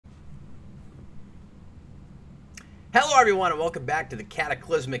Hello, everyone, and welcome back to the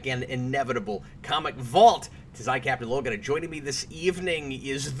cataclysmic and inevitable Comic Vault. Tis I, Captain Logan, and joining me this evening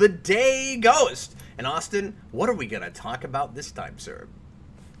is the Day Ghost. And Austin, what are we going to talk about this time, sir?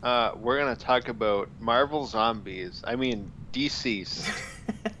 We're going to talk about Marvel Zombies. I mean, DCeased.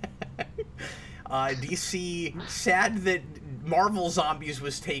 DC, sad that Marvel Zombies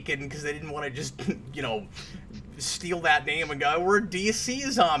was taken because they didn't want to just, steal that name and go, we're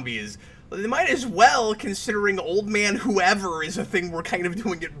DC Zombies. They might as well, considering Old Man Whoever is a thing we're kind of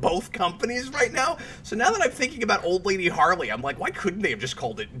doing at both companies right now. So now that I'm thinking about Old Lady Harley, I'm like, why couldn't they have just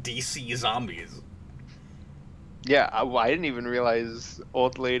called it DC Zombies? Yeah, I didn't even realize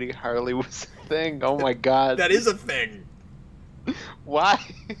Old Lady Harley was a thing. Oh my god. That is a thing. Why?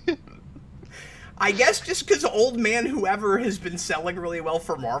 I guess just because Old Man Whoever has been selling really well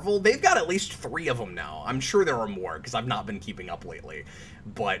for Marvel, they've got at least 3 of them now. I'm sure there are more, because I've not been keeping up lately.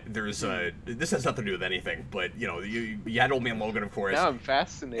 But there's this has nothing to do with anything, but, you had Old Man Logan, of course. Now I'm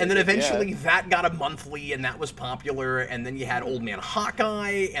fascinated. And then eventually that got a monthly, and that was popular, and then you had Old Man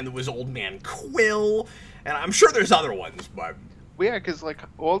Hawkeye, and there was Old Man Quill, and I'm sure there's other ones, but... Well, yeah, because, like,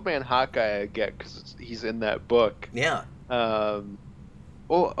 Old Man Hawkeye I get, because he's in that book. Yeah.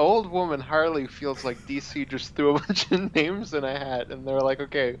 Old Woman Harley feels like DC just threw a bunch of names in a hat, and they're like,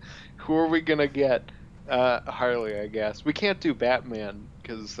 okay, who are we gonna get? Harley, I guess. We can't do Batman,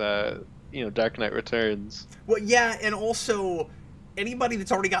 because, Dark Knight Returns. Well, yeah, and also, anybody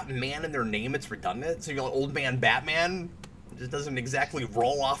that's already got man in their name, it's redundant. So you're like, Old Man Batman, it just doesn't exactly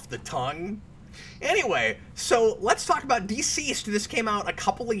roll off the tongue. Anyway, so let's talk about DCeased. This came out a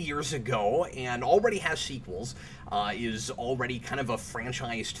couple of years ago and already has sequels, is already kind of a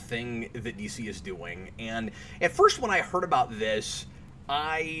franchised thing that DC is doing. And at first when I heard about this,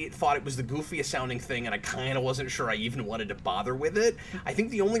 I thought it was the goofiest sounding thing, and I kind of wasn't sure I even wanted to bother with it. I think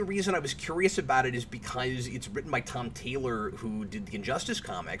the only reason I was curious about it is because it's written by Tom Taylor, who did the Injustice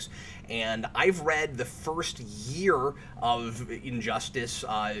comics, and I've read the first year of Injustice.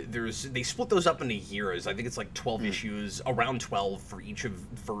 They split those up into years. I think it's like 12 issues, around 12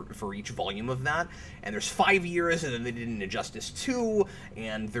 for each volume of that. And there's 5 years, and then they did an Injustice 2,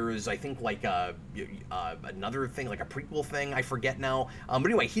 and there's, I think, like another thing, like a prequel thing, I forget now. But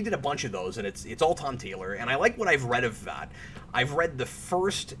anyway, he did a bunch of those, and it's all Tom Taylor, and I like what I've read of that. I've read the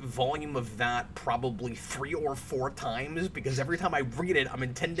first volume of that probably 3 or 4 times, because every time I read it, I'm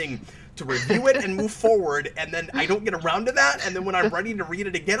intending to review it and move forward, and then I don't get around to that, and then when I'm ready to read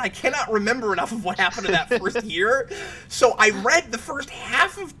it again, I cannot remember enough of what happened in that first year. So I read the first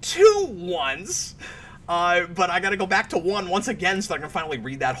half of 2 once, but I gotta go back to 1 once again so I can finally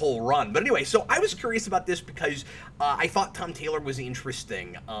read that whole run. But anyway, so I was curious about this because I thought Tom Taylor was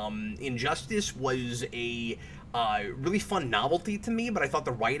interesting. Injustice was a really fun novelty to me, but I thought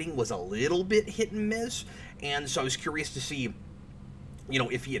the writing was a little bit hit and miss, and so I was curious to see,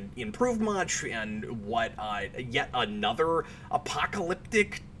 if he had improved much, and what yet another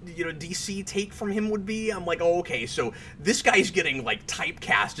apocalyptic DC take from him would be. I'm like, oh, okay, so this guy's getting, like,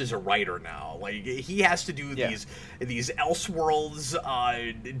 typecast as a writer now. Like, he has to do these Elseworlds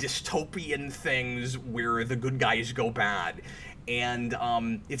dystopian things where the good guys go bad. And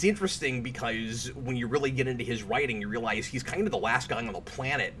it's interesting because when you really get into his writing, you realize he's kind of the last guy on the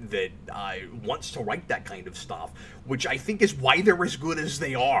planet that wants to write that kind of stuff, which I think is why they're as good as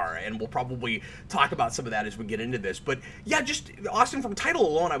they are. And we'll probably talk about some of that as we get into this. But yeah, just Austin, from title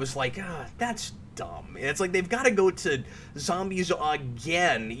alone, I was like, that's dumb. And it's like they've got to go to zombies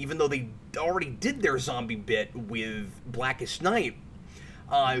again, even though they already did their zombie bit with Blackest Night.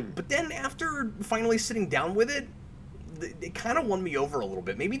 But then after finally sitting down with it kind of won me over a little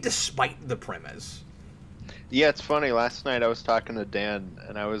bit, maybe despite the premise. Yeah, it's funny. Last night I was talking to Dan,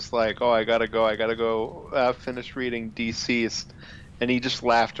 and I was like, oh, I gotta go finish reading DCeased. And he just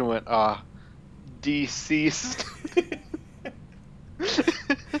laughed and went, DCeased.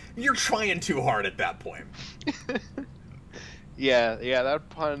 You're trying too hard at that point. Yeah, that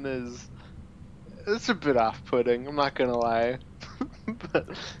pun it's a bit off-putting, I'm not gonna lie.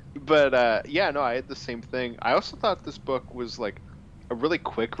 But yeah, no, I had the same thing. I also thought this book was, like, a really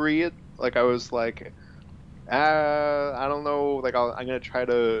quick read. Like, I was like, I don't know, like, I'm gonna try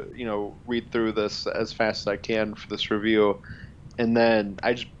to, read through this as fast as I can for this review. And then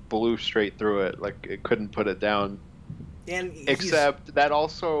I just blew straight through it. Like, it couldn't put it down. And except that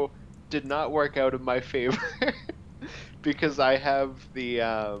also did not work out in my favor. Because I have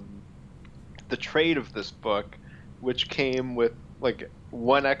the trade of this book, which came with, like,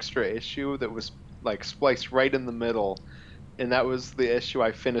 1 extra issue that was, like, spliced right in the middle, and that was the issue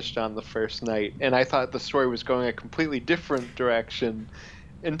I finished on the first night. And I thought the story was going a completely different direction,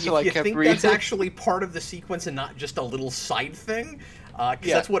 until if I you kept think reading. that's actually part of the sequence and not just a little side thing,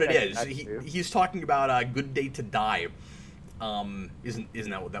 because that's what it is. He's talking about a Good Day to Die. Isn't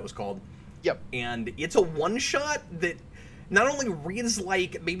that what that was called? Yep. And it's a one-shot that not only reads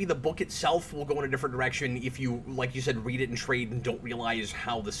like maybe the book itself will go in a different direction if you, like you said, read it in trade and don't realize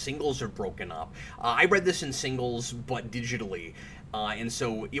how the singles are broken up. I read this in singles, but digitally. And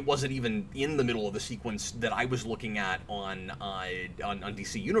so it wasn't even in the middle of the sequence that I was looking at on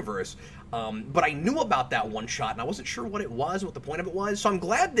DC Universe. But I knew about that one shot, and I wasn't sure what it was, what the point of it was. So I'm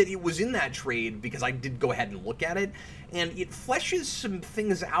glad that it was in that trade, because I did go ahead and look at it. And it fleshes some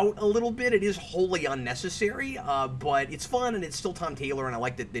things out a little bit. It is wholly unnecessary, but it's fun, and it's still Tom Taylor, and I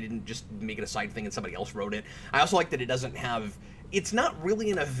like that they didn't just make it a side thing and somebody else wrote it. I also like that it doesn't have... It's not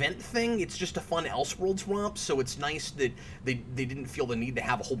really an event thing, it's just a fun Elseworlds romp, so it's nice that they didn't feel the need to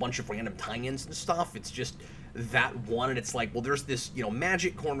have a whole bunch of random tie-ins and stuff. It's just that one, and it's like, well, there's this, you know,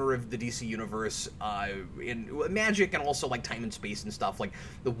 magic corner of the DC universe, in magic and also, like, time and space and stuff, like,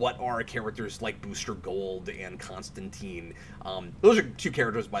 what are characters like Booster Gold and Constantine. Those are two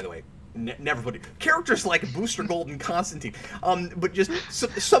characters, by the way. Never put it. Characters like Booster Gold and Constantine, but just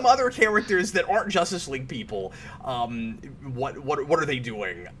some other characters that aren't Justice League people. What are they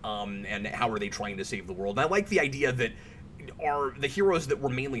doing? And how are they trying to save the world? And I like the idea that the heroes that we're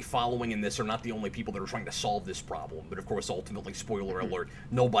mainly following in this are not the only people that are trying to solve this problem. But of course, ultimately, spoiler alert,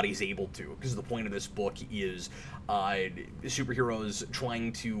 nobody's able to, because the point of this book is superheroes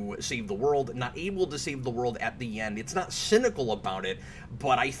trying to save the world, not able to save the world at the end. It's not cynical about it,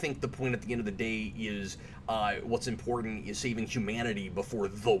 but I think the point at the end of the day is what's important is saving humanity before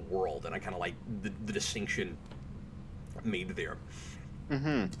the world, and I kind of like the distinction made there.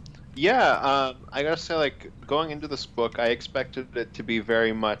 Mm-hmm. Yeah, I gotta say, like, going into this book, I expected it to be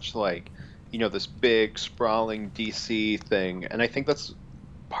very much like, you know, this big, sprawling DC thing, and I think that's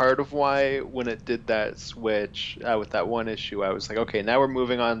part of why when it did that switch with that one issue, I was like, okay, now we're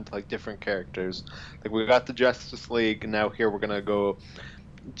moving on to, like, different characters. Like, we got the Justice League, and now here we're gonna go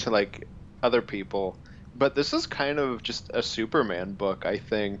to, like, other people. But this is kind of just a Superman book, I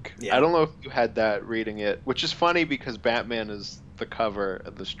think. Yeah. I don't know if you had that reading it, which is funny because Batman is the cover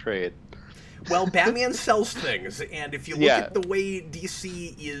of this trade. Well, Batman sells things, and if you look at the way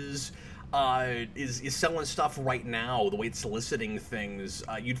DC is selling stuff right now, the way it's soliciting things,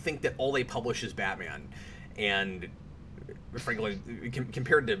 you'd think that all they publish is Batman, and frankly,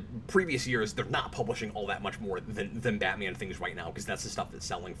 compared to previous years, they're not publishing all that much more than Batman things right now, because that's the stuff that's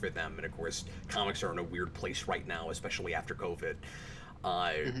selling for them. And of course, comics are in a weird place right now, especially after COVID.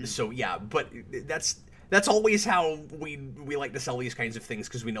 So yeah, but that's always how we like to sell these kinds of things,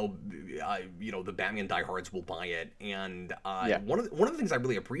 because we know, you know, the Batman diehards will buy it. And one of the things I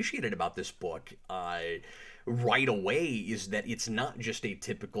really appreciated about this book right away is that it's not just a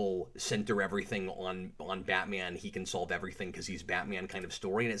typical center everything on Batman, he can solve everything because he's Batman kind of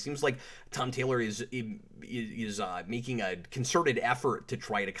story. And it seems like Tom Taylor is making a concerted effort to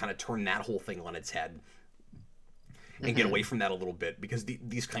try to kind of turn that whole thing on its head and get away from that a little bit, because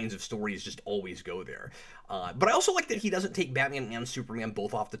these kinds of stories just always go there. But I also like that he doesn't take Batman and Superman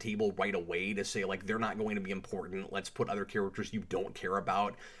both off the table right away to say, like, they're not going to be important, let's put other characters you don't care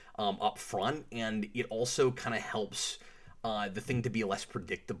about up front. And it also kind of helps the thing to be less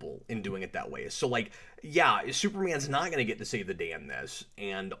predictable in doing it that way. So, like, yeah, Superman's not going to get to save the day in this,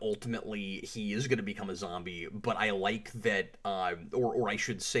 and ultimately he is going to become a zombie, but I like that, or I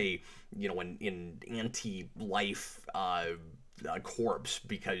should say, you know, in anti-life corpse,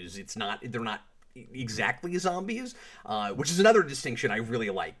 because they're not exactly zombies, which is another distinction I really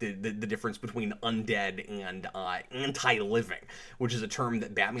like, the difference between undead and anti-living, which is a term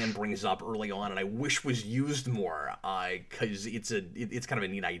that Batman brings up early on and I wish was used more, because it's kind of a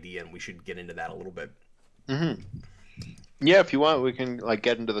neat idea, and we should get into that a little bit. Mm-hmm. Yeah, if you want, we can, like,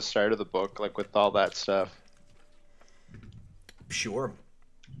 get into the start of the book, like, with all that stuff. Sure.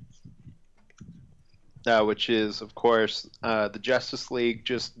 Which is, of course, the Justice League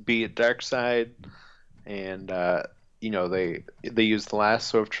just beat Darkseid, and you know, they use the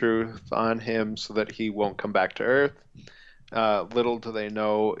lasso of truth on him so that he won't come back to Earth. Little do they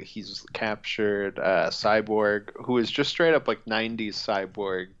know he's captured Cyborg, who is just straight up like 90s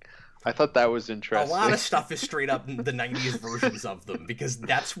Cyborg. I thought that was interesting. A lot of stuff is straight up the 90s versions of them, because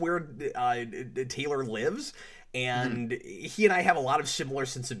that's where Taylor lives. and he and I have a lot of similar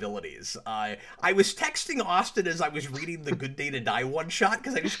sensibilities. I was texting Austin as I was reading the Good Day to Die one-shot,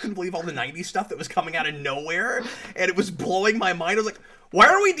 because I just couldn't believe all the 90s stuff that was coming out of nowhere, and it was blowing my mind. I was like, why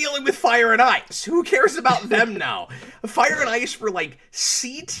are we dealing with Fire and Ice? Who cares about them now? Fire and Ice were like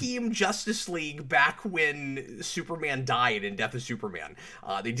C-Team Justice League back when Superman died in Death of Superman.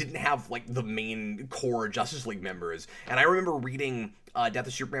 They didn't have like the main core Justice League members. And I remember reading Death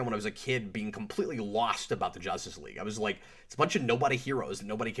of Superman when I was a kid, being completely lost about the Justice League. I was like, it's a bunch of nobody heroes that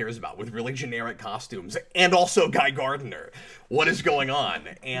nobody cares about with really generic costumes, and also Guy Gardner. What is going on?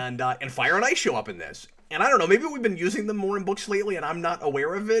 And Fire and Ice show up in this. And I don't know, maybe we've been using them more in books lately and I'm not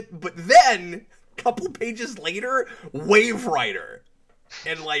aware of it, but then, a couple pages later, Wave Rider.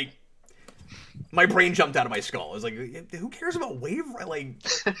 And, like, my brain jumped out of my skull. I was like, who cares about Wave Rider? Like,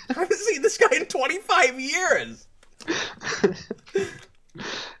 I haven't seen this guy in 25 years!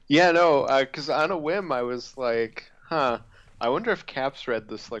 Yeah, no, because on a whim I was like, I wonder if Caps read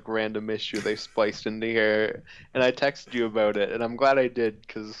this like random issue they spliced into here, and I texted you about it, and I'm glad I did,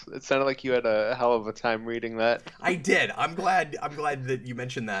 because it sounded like you had a hell of a time reading that. I did. I'm glad that you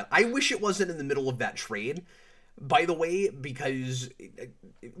mentioned that. I wish it wasn't in the middle of that trade, by the way, because,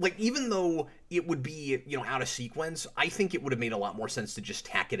 like, even though it would be, you know, out of sequence, I think it would have made a lot more sense to just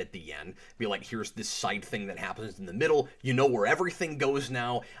tack it at the end. Be like, here's this side thing that happens in the middle. You know where everything goes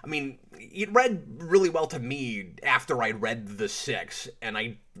now. I mean, it read really well to me after I read the 6, and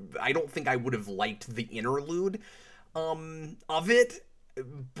I don't think I would have liked the interlude of it.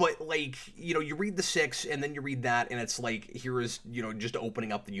 But, like, you know, you read the 6, and then you read that, and it's like, here is, you know, just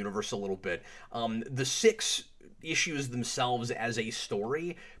opening up the universe a little bit. The 6 issues themselves as a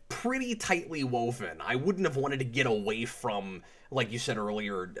story, pretty tightly woven. I wouldn't have wanted to get away from, like you said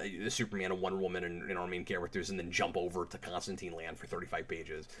earlier, Superman and Wonder Woman and our main characters, and then jump over to Constantine Land for 35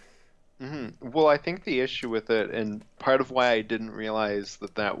 pages. Well, I think the issue with it, and part of why I didn't realize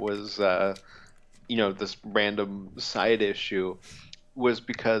that was, you know, this random side issue, was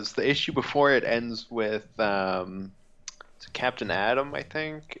because the issue before it ends with Captain Atom, I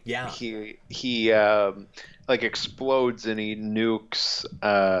think. Yeah. He like explodes and he nukes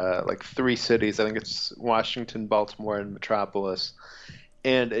like 3 cities. I think it's Washington, Baltimore, and Metropolis.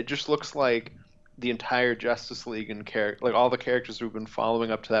 And it just looks like the entire Justice League and like all the characters we've been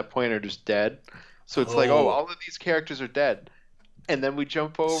following up to that point are just dead. So it's like, oh, all of these characters are dead. And then we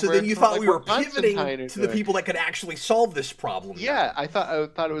jump over. So then you thought like we were pivoting to the people that could actually solve this problem. Yeah, I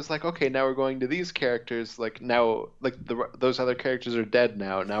thought it was like, okay, now we're going to these characters. Like now, like those other characters are dead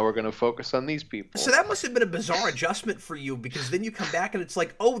now. Now we're going to focus on these people. So that must have been a bizarre adjustment for you, because then you come back and it's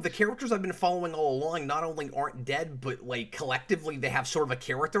like, oh, the characters I've been following all along not only aren't dead, but like collectively they have sort of a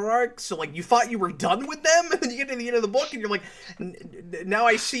character arc. So like you thought you were done with them, and then you get to the end of the book and you're like, now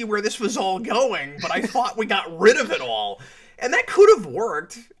I see where this was all going, but I thought we got rid of it all. And that could have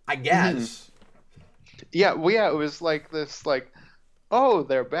worked, I guess. Yeah, well, yeah, it was like this, like, oh,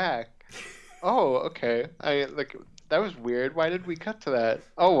 they're back. Oh, okay. Like, that was weird. Why did we cut to that?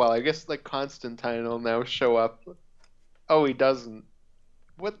 Oh, well, I guess, like, Constantine will now show up. Oh, he doesn't.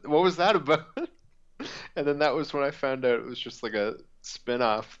 What was that about? And then that was when I found out it was just, like, a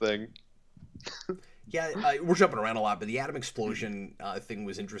spin-off thing. Yeah, we're jumping around a lot, but the atom explosion thing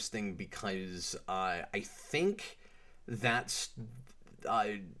was interesting because I think... that's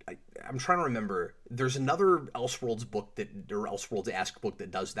I'm trying to remember. There's another Elseworlds book or Elseworlds-esque book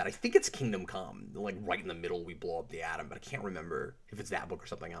that does that. I think it's Kingdom Come. Like right in the middle, we blow up the atom, but I can't remember if it's that book or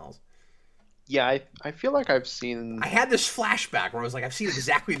something else. Yeah, I feel like I've seen. I had this flashback where I was like, I've seen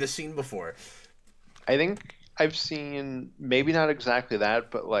exactly this scene before. I think I've seen maybe not exactly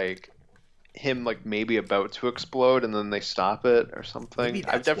that, but like him like maybe about to explode and then they stop it or something.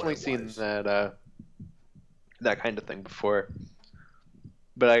 I've definitely seen that. That kind of thing before,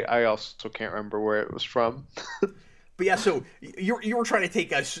 but I also can't remember where it was from. But yeah, so you were trying to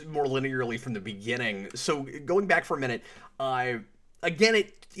take us more linearly from the beginning. So going back for a minute, again,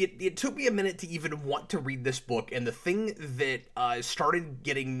 it took me a minute to even want to read this book, and the thing that started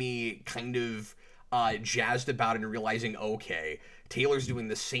getting me kind of jazzed about and realizing, okay, Taylor's doing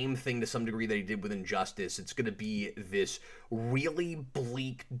the same thing to some degree that he did with Injustice. It's going to be this really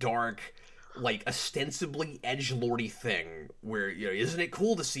bleak, dark, like ostensibly edgelordy thing where, you know, isn't it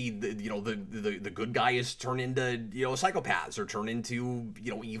cool to see the good guys turn into, you know, psychopaths or turn into,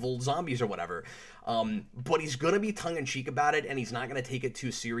 you know, evil zombies or whatever. But he's gonna be tongue-in-cheek about it, and he's not gonna take it too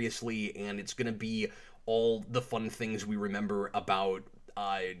seriously, and it's gonna be all the fun things we remember about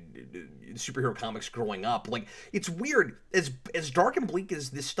superhero comics growing up. Like, it's weird, as dark and bleak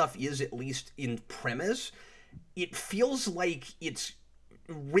as this stuff is, at least in premise, it feels like it's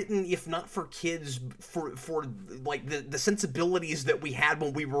written, if not for kids, for like the sensibilities that we had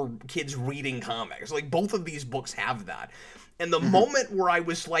when we were kids reading comics. Like, both of these books have that. And the moment where I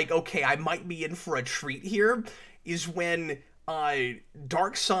was like, okay, I might be in for a treat here, is when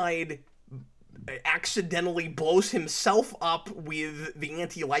Darkseid accidentally blows himself up with the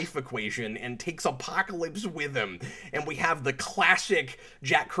anti-life equation and takes Apocalypse with him, and we have the classic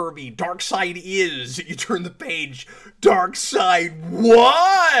Jack Kirby, Darkseid is, you turn the page, Darkseid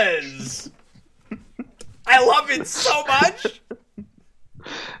was! I love it so much!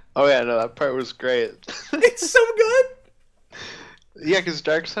 Oh yeah, no, that part was great. It's so good! Yeah, because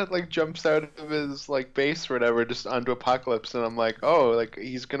Darkseid, like, jumps out of his, like, base or whatever, just onto Apocalypse, and I'm like, oh, like,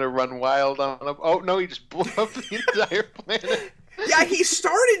 he's gonna run wild on him. Oh, no, he just blew up the entire planet. Yeah, he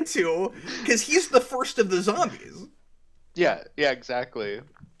started to, because he's the first of the zombies. Yeah, exactly.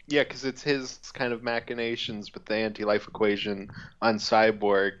 Yeah, because it's his kind of machinations with the anti-life equation on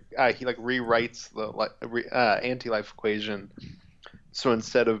Cyborg. He, like, rewrites the anti-life equation. So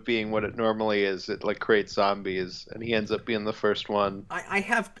instead of being what it normally is, it like creates zombies, and he ends up being the first one. I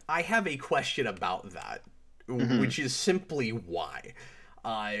have a question about that, which is simply why.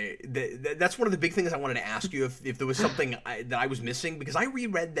 That's one of the big things I wanted to ask you, if there was something that I was missing, because I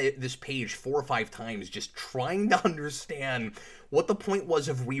reread this page 4 or 5 times just trying to understand what the point was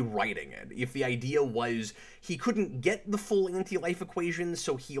of rewriting it. If the idea was he couldn't get the full anti-life equation,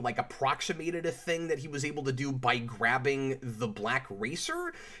 so he like approximated a thing that he was able to do by grabbing the Black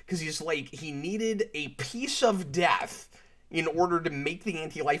Racer, because he's like, he needed a piece of death in order to make the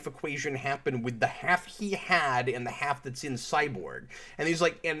anti-life equation happen with the half he had and the half that's in Cyborg. And he's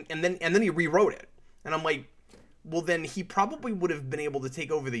like, and then he rewrote it. And I'm like, well, then he probably would have been able to take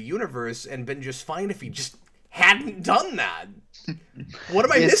over the universe and been just fine if he just hadn't done that. What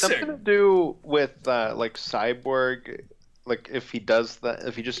am I missing? Something to do with like Cyborg. Like, if he does that,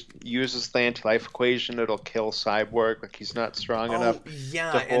 if he just uses the anti-life equation, it'll kill Cyborg. Like, he's not strong enough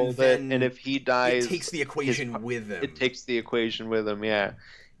to hold it. And if he dies, it takes the equation with him. It takes the equation with him, yeah.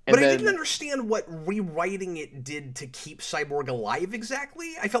 But I didn't understand what rewriting it did to keep Cyborg alive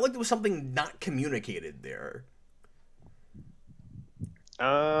exactly. I felt like there was something not communicated there.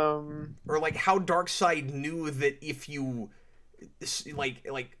 Or like how Darkseid knew that if you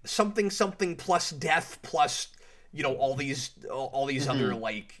like something plus death plus, you know, all these other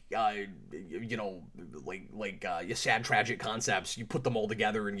like you know, like sad tragic concepts, you put them all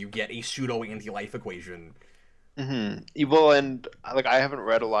together and you get a pseudo anti-life equation. Well, and like, I haven't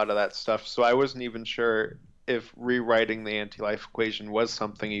read a lot of that stuff, so I wasn't even sure if rewriting the anti-life equation was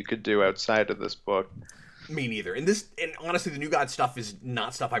something you could do outside of this book. Me neither. And honestly, the New God stuff is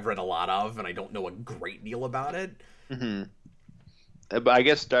not stuff I've read a lot of, and I don't know a great deal about it. But I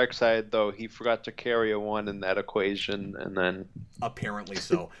guess Darkseid, though, he forgot to carry a 1 in that equation, and then... Apparently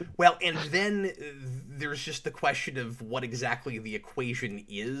so. Well, and then there's just the question of what exactly the equation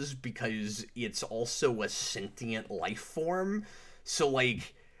is, because it's also a sentient life form. So,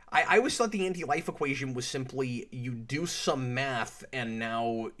 like, I always thought the anti-life equation was simply you do some math, and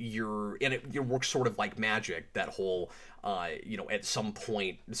now it works sort of like magic, that whole, you know, at some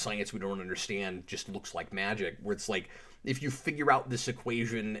point, science we don't understand just looks like magic, where it's like, if you figure out this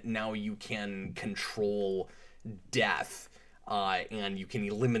equation, now you can control death, and you can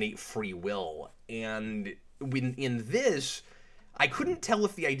eliminate free will. And in this, I couldn't tell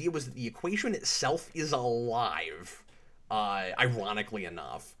if the idea was that the equation itself is alive, ironically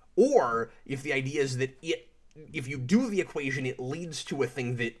enough, or if the idea is that if you do the equation, it leads to a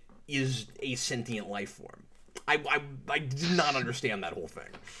thing that is a sentient life form. I did not understand that whole thing.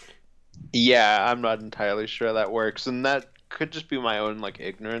 Yeah, I'm not entirely sure that works, and that could just be my own, like,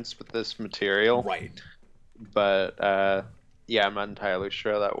 ignorance with this material. Right. But, yeah, I'm not entirely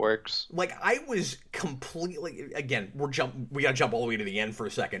sure that works. Like, I was completely... Again, we gotta jump all the way to the end for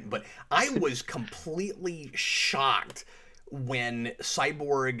a second, but I was completely shocked when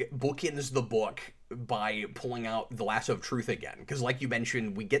Cyborg bookends the book by pulling out the lasso of truth again. Because like you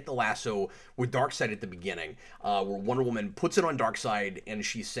mentioned, we get the lasso with Darkseid at the beginning, where Wonder Woman puts it on Darkseid, and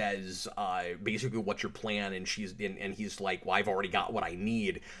she says, basically, what's your plan? And he's like, well, I've already got what I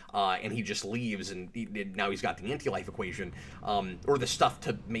need. And he just leaves, and now he's got the anti-life equation, or the stuff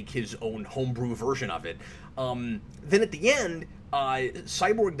to make his own homebrew version of it. Then at the end,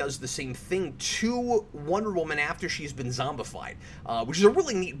 Cyborg does the same thing to Wonder Woman after she's been zombified, which is a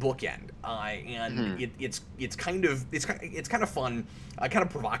really neat bookend, and it's kind of fun, kind of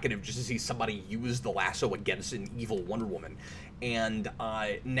provocative just to see somebody use the lasso against an evil Wonder Woman, and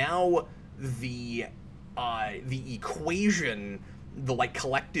now the equation, the like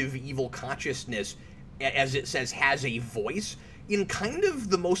collective evil consciousness, as it says, has a voice, in kind of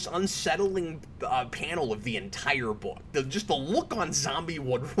the most unsettling panel of the entire book. Just the look on Zombie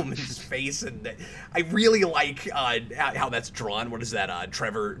Wonder Woman's face, and I really like how that's drawn. What is that,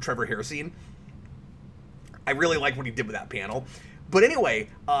 Trevor Hairsine? I really like what he did with that panel. But anyway,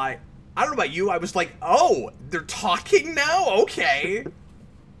 I don't know about you, I was like, oh, they're talking now? Okay.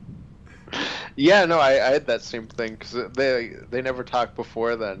 Yeah, no, I had that same thing, because they never talked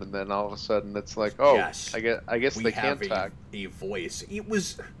before then, and then all of a sudden it's like, oh, yes, I guess they can talk. A voice. It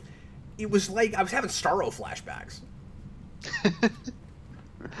was like I was having Starro flashbacks.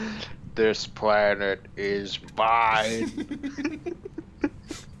 This planet is mine.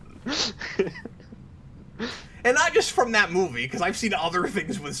 And not just from that movie, because I've seen other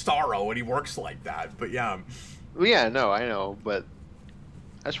things with Starro, and he works like that. But yeah. Well, yeah, no, I know, but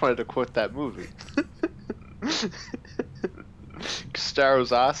I just wanted to quote that movie.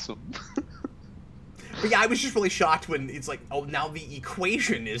 Starro's awesome. But yeah, I was just really shocked when it's like, oh, now the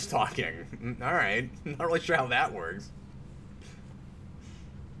equation is talking. All right, not really sure how that works.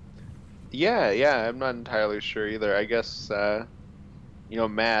 Yeah, I'm not entirely sure either. I guess,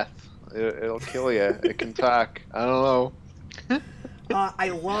 math. It'll kill you. It can talk. I don't know. I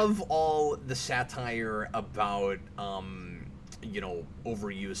love all the satire about,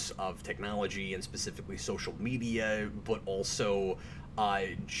 overuse of technology and specifically social media, but also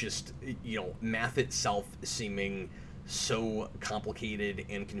just, math itself seeming so complicated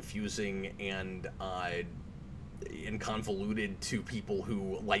and confusing and convoluted to people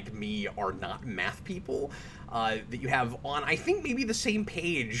who, like me, are not math people, that you have on, I think, maybe the same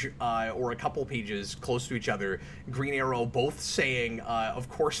page, or a couple pages close to each other, Green Arrow both saying, of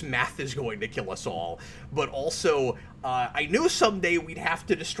course math is going to kill us all, but also, I knew someday we'd have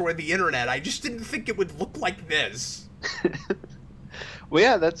to destroy the internet, I just didn't think it would look like this. Well,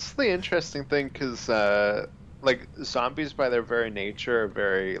 yeah, that's the interesting thing, because, zombies by their very nature are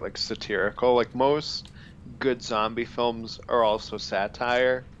very, satirical. Like, most good zombie films are also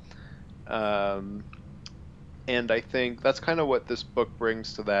satire, and I think that's kind of what this book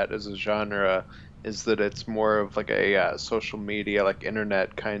brings to that as a genre, is that it's more of a social media,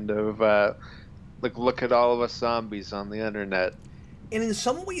 internet kind of look at all of us zombies on the internet. And in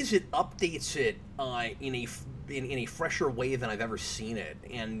some ways it updates it in a fresher way than I've ever seen it.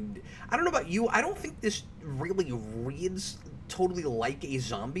 And I don't know about you, I don't think this really reads totally like a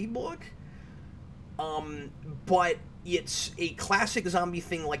zombie book. But it's a classic zombie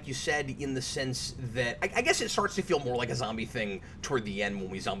thing, like you said, in the sense that I guess it starts to feel more like a zombie thing toward the end when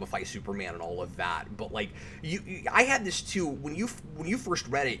we zombify Superman and all of that. But I had this too when you first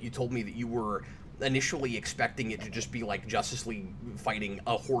read it. You told me that you were initially expecting it to just be like Justice League fighting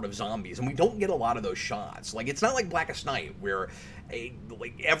a horde of zombies, and we don't get a lot of those shots. Like, it's not like Blackest Night where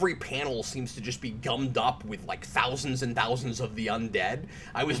every panel seems to just be gummed up with thousands and thousands of the undead.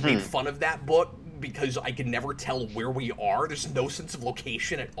 I was made fun of that book because I can never tell where we are. There's no sense of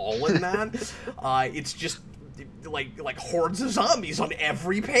location at all in that. It's just like hordes of zombies on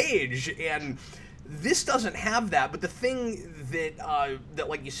every page, and this doesn't have that. But the thing that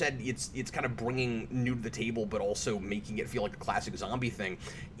like you said, it's kind of bringing new to the table, but also making it feel like a classic zombie thing,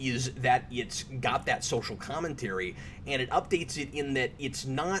 is that it's got that social commentary, and it updates it in that it's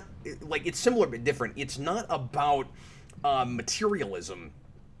not it's similar but different. It's not about materialism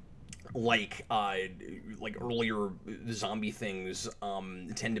like earlier zombie things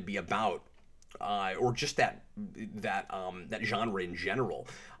tend to be about, or just that genre in general.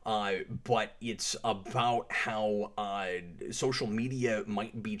 But it's about how social media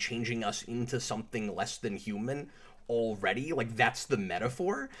might be changing us into something less than human already. That's the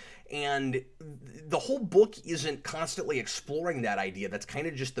metaphor. And the whole book isn't constantly exploring that idea. That's kind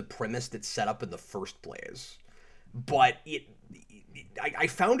of just the premise that's set up in the first place. But I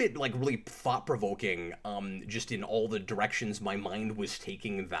found it really thought-provoking, just in all the directions my mind was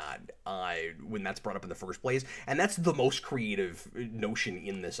taking that when that's brought up in the first place, and that's the most creative notion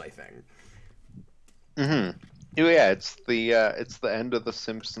in this, I think. Yeah, it's the end of the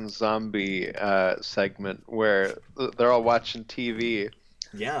Simpsons zombie segment where they're all watching TV.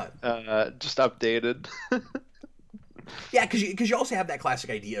 Yeah. Just updated. Yeah, because you also have that classic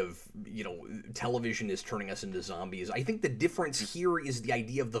idea of, television is turning us into zombies. I think the difference here is the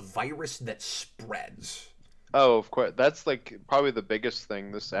idea of the virus that spreads. Oh, of course. That's probably the biggest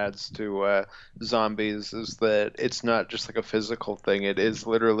thing this adds to zombies, is that it's not just a physical thing. It is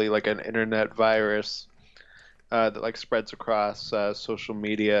literally an internet virus that spreads across social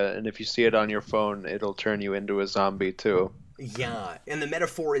media, and if you see it on your phone, it'll turn you into a zombie too. Yeah, and the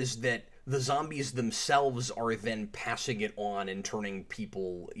metaphor is that the zombies themselves are then passing it on and turning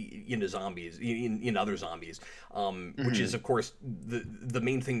people into zombies, in other zombies, which is, of course, the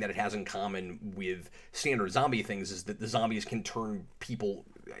main thing that it has in common with standard zombie things is that the zombies can turn people,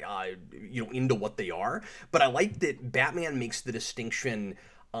 into what they are. But I like that Batman makes the distinction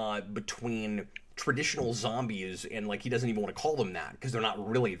between traditional zombies and, like, he doesn't even want to call them that because they're not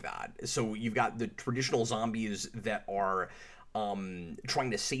really that. So you've got the traditional zombies that are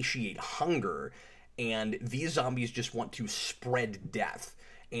trying to satiate hunger, and these zombies just want to spread death.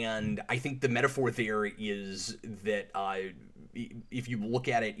 And I think the metaphor there is that if you look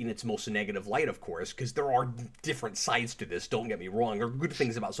at it in its most negative light, of course, because there are different sides to this, don't get me wrong, there are good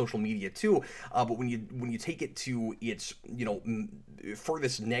things about social media too, but when you take it to its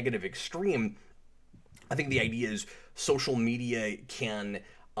furthest negative extreme, I think the idea is social media can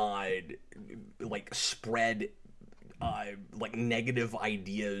spread like negative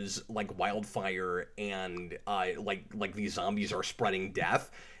ideas like wildfire, and like these zombies are spreading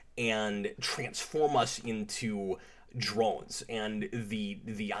death, and transform us into drones. And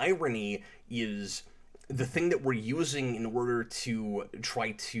the irony is the thing that we're using in order to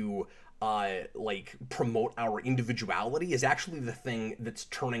try to promote our individuality is actually the thing that's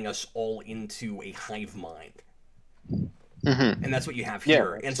turning us all into a hive mind. Mm-hmm. And that's what you have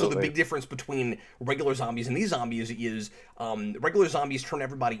here. Yeah, and so the big difference between regular zombies and these zombies is regular zombies turn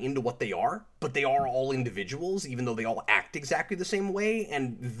everybody into what they are, but they are all individuals, even though they all act exactly the same way,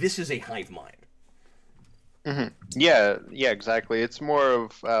 and this is a hive mind. Mm-hmm. Yeah, exactly. It's more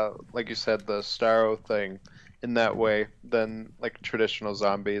of, like you said, the Starro thing in that way than like traditional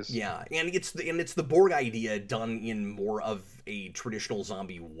zombies. Yeah, and it's the Borg idea done in more of a traditional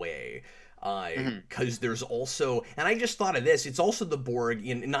zombie way. Because there's also, and I just thought of this, it's also the Borg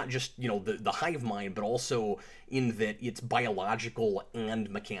in not just, the hive mind, but also in that it's biological and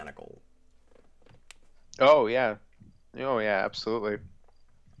mechanical. Oh, yeah. Oh, yeah, absolutely.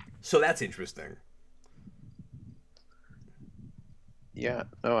 So that's interesting. Yeah,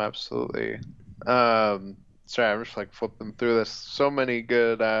 no, absolutely. Sorry, I'm just like flipping through this. So many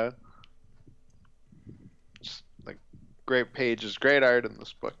good, just like great pages, great art in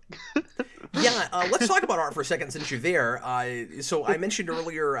this book. Yeah, let's talk about art for a second since you're there. So I mentioned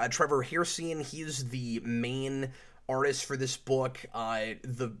earlier Trevor Hairsine. He's the main artist for this book. We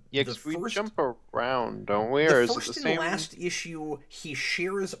jump around, don't we? Or is it the same? The last issue, he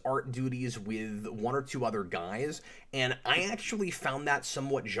shares art duties with one or two other guys, and I actually found that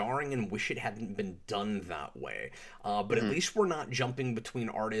somewhat jarring and wish it hadn't been done that way. But at least we're not jumping between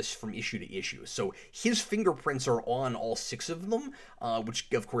artists from issue to issue. So his fingerprints are on all 6 of them, which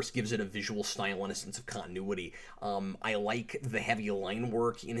of course gives it a visual style and a sense of continuity. I like the heavy line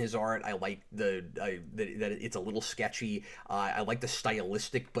work in his art. I like that it's a little sketchy. I like the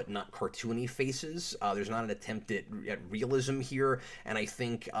stylistic but not cartoony faces. There's not an attempt at realism here, and I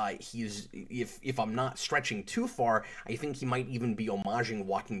think he's, if I'm not stretching too far, I think he might even be homaging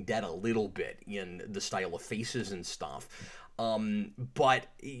Walking Dead a little bit in the style of faces and stuff. But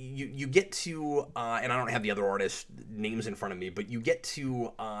you get to, and I don't have the other artists' names in front of me, but you get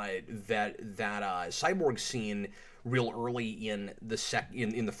to that cyborg scene real early in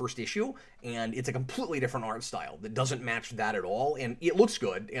the first issue, and it's a completely different art style that doesn't match that at all, and it looks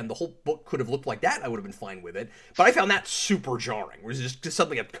good, and the whole book could have looked like that. I would have been fine with it, but I found that super jarring. It was just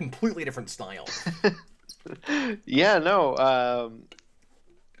suddenly a completely different style. Yeah, no,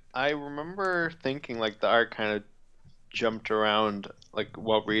 I remember thinking like the art kind of jumped around like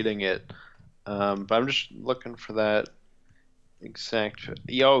while reading it, but I'm just looking for that exact.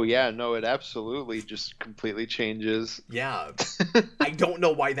 No, it absolutely just completely changes. Yeah. I don't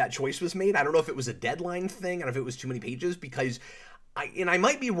know why that choice was made. I don't know if it was a deadline thing, and if it was too many pages, because I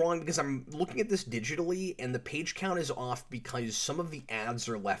might be wrong, because I'm looking at this digitally and the page count is off because some of the ads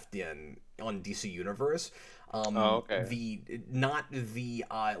are left in on DC Universe. Okay. Not the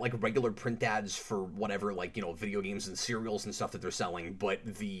like regular print ads for whatever, like, video games and cereals and stuff that they're selling, but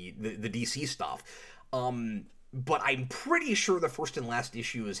the DC stuff. But I'm pretty sure the first and last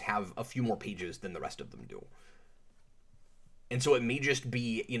issues have a few more pages than the rest of them do. And so it may just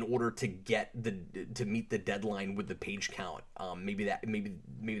be in order to to meet the deadline with the page count. Maybe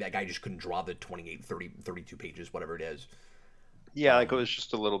that guy just couldn't draw the 28, 30, 32 pages, whatever it is. Yeah, like it was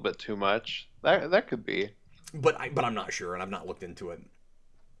just a little bit too much. That could be. But I'm not sure, and I've not looked into it.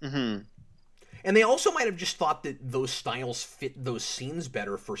 Mm-hmm. And they also might have just thought that those styles fit those scenes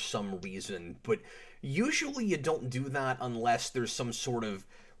better for some reason. But usually you don't do that unless there's some sort of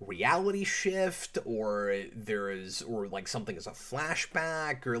reality shift, or or like something as a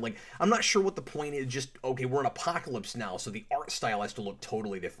flashback, or like I'm not sure what the point is. Just okay, we're in apocalypse now, so the art style has to look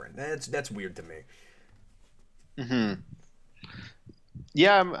totally different. That's weird to me. Hmm.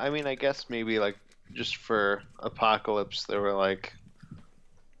 Yeah, I mean, I guess maybe like just for Apocalypse, they were like,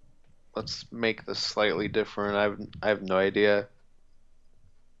 let's make this slightly different. I have no idea.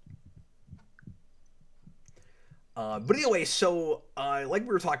 But anyway, so like we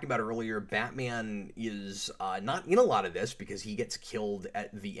were talking about earlier, Batman is not in a lot of this because he gets killed at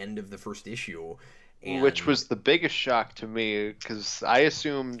the end of the first issue, Which and was the biggest shock to me because I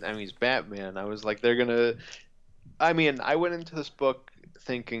assumed, I mean, he's Batman. I was like, they're gonna. I mean, I went into this book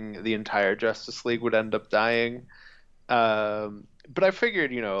thinking the entire Justice League would end up dying. But I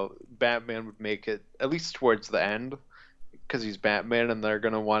figured, Batman would make it at least towards the end because he's Batman and they're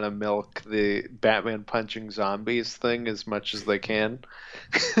going to want to milk the Batman punching zombies thing as much as they can.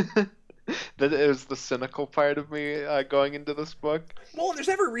 That is the cynical part of me going into this book. well, there's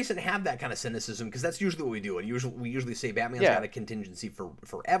every reason to have that kind of cynicism because that's usually what we do. And we usually say Batman's Yeah. got a contingency for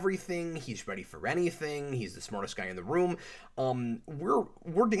everything. He's ready for anything. He's the smartest guy in the room.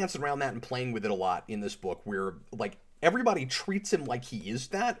 We're dancing around that and playing with it a lot in this book. Where like everybody treats him like he is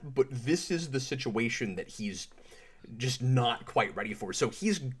that, but this is the situation that he's just not quite ready for. So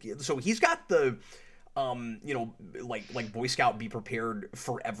he's got the like Boy Scout be prepared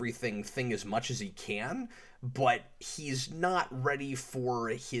for everything thing as much as he can, but he's not ready for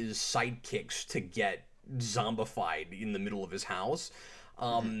his sidekicks to get zombified in the middle of his house.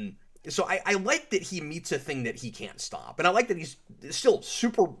 So I like that he meets a thing that he can't stop, and I like that he's still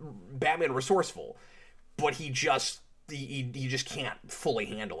super Batman resourceful, but he just can't fully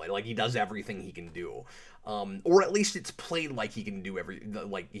handle it. Like he does everything he can do, or at least it's played like he can do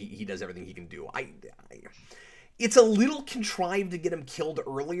he does everything he can do. It's a little contrived to get him killed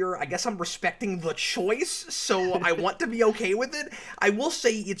earlier. I guess I'm respecting the choice, so I want to be okay with it. I will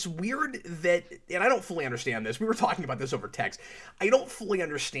say it's weird that, and I don't fully understand this. We were talking about this over text. I don't fully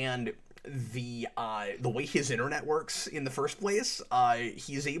understand the way his internet works in the first place.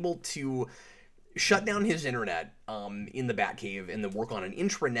 He's able to shut down his internet in the Batcave and then work on an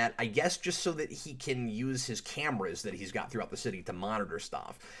intranet, I guess just so that he can use his cameras that he's got throughout the city to monitor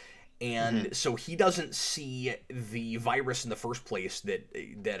stuff. And so he doesn't see the virus in the first place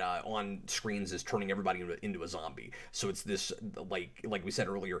that on screens is turning everybody into a zombie. So it's this like we said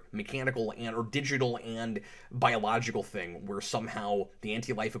earlier, mechanical or digital and biological thing where somehow the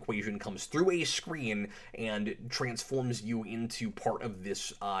anti-life equation comes through a screen and transforms you into part of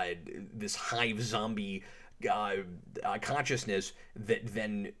this this hive zombie consciousness that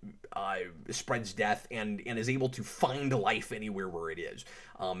then spreads death and is able to find life anywhere where it is,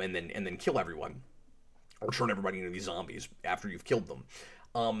 and then kill everyone or turn everybody into these zombies after you've killed them.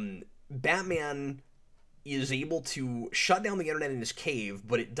 Batman is able to shut down the internet in his cave,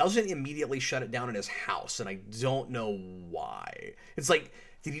 but it doesn't immediately shut it down in his house, and I don't know why. It's like,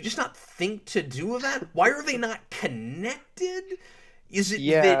 did he just not think to do that? Why are they not connected? Is it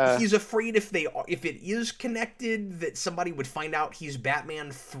that he's afraid if it is connected that somebody would find out he's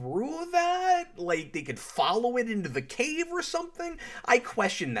Batman through that? Like they could follow it into the cave or something? I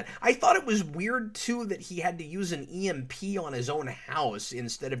question that. I thought it was weird too that he had to use an EMP on his own house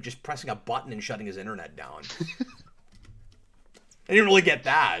instead of just pressing a button and shutting his internet down. I didn't really get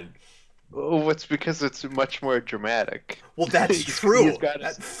that. Oh, it's because it's much more dramatic. Well, that's true.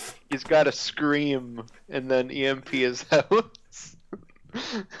 He's got to scream and then EMP his house.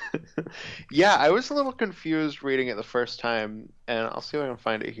 Yeah, I was a little confused reading it the first time, and I'll see if I can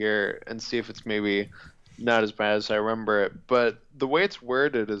find it here and see if it's maybe not as bad as I remember it. But the way it's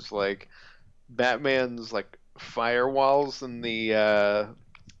worded is like Batman's like firewalls in the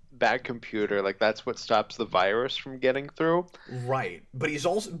Bat computer, like that's what stops the virus from getting through. Right, but he's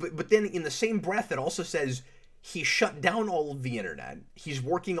also but then in the same breath it also says he shut down all of the internet. He's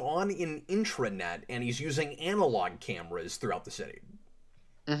working on an intranet, and he's using analog cameras throughout the city.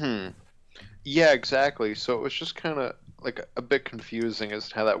 Yeah, exactly. So it was just kind of like a bit confusing as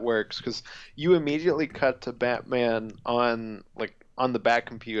to how that works because you immediately cut to Batman on the Bat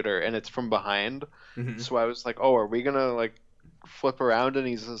computer and it's from behind. So I was like, oh, are we gonna like flip around and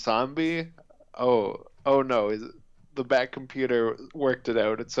he's a zombie? Oh no, the Bat computer worked it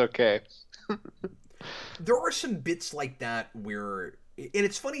out. It's okay. There are some bits like that where, and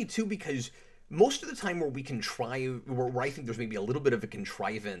it's funny too because most of the time where I think there's maybe a little bit of a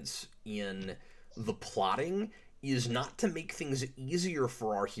contrivance in the plotting is not to make things easier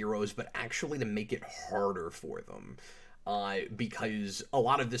for our heroes, but actually to make it harder for them. Because a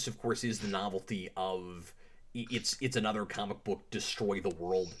lot of this, of course, is the novelty of it's another comic book destroy the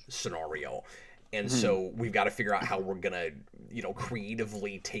world scenario. And Mhm. so we've got to figure out how we're gonna,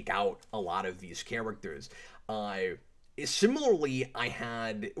 creatively take out a lot of these characters. Similarly, I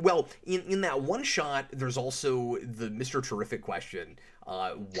had, well, in that one shot, there's also the Mr. Terrific question.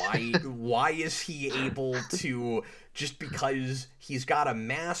 Why is he able to, just because he's got a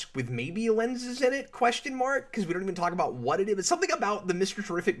mask with maybe lenses in it, question mark? Because we don't even talk about what it is. But something about the Mr.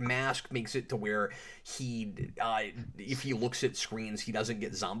 Terrific mask makes it to where if he looks at screens, he doesn't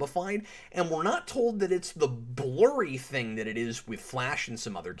get zombified. And we're not told that it's the blurry thing that it is with Flash and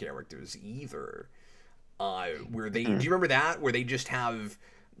some other characters either. Where they, do you remember that? Where they just have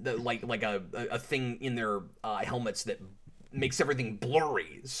like a thing in their helmets that makes everything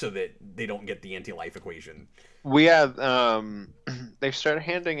blurry so that they don't get the anti-life equation. We had they started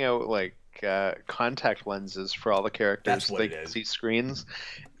handing out like contact lenses for all the characters so they can see screens,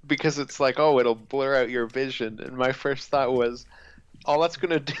 because it's like, oh, it'll blur out your vision. And my first thought was, all that's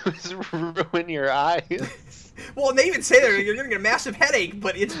gonna do is ruin your eyes. Well, and they even say that you're gonna get a massive headache,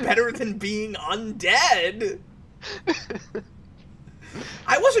 but it's better than being undead.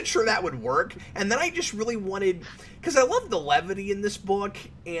 I wasn't sure that would work, and then I just really wanted, because I love the levity in this book,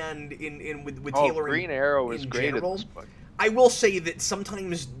 and with Taylor. Green Arrow is great in this book. I will say that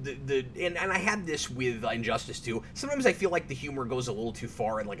sometimes and I had this with Injustice too. Sometimes I feel like the humor goes a little too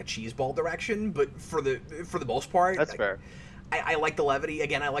far in like a cheeseball direction, but for the most part, that's fair. I like the levity.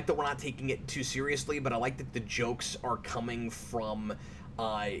 Again, I like that we're not taking it too seriously, but I like that the jokes are coming from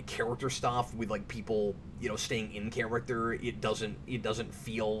character stuff with like people, staying in character. It doesn't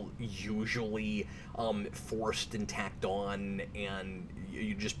feel usually forced and tacked on and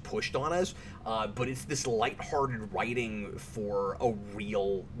you just pushed on us. But it's this lighthearted writing for a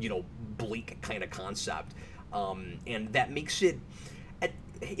real, bleak kind of concept, and that makes it.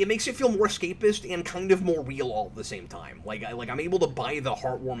 It makes it feel more escapist and kind of more real all at the same time. Like I'm able to buy the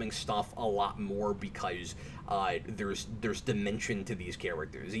heartwarming stuff a lot more because there's dimension to these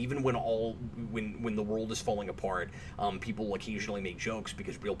characters. Even when the world is falling apart, people will occasionally make jokes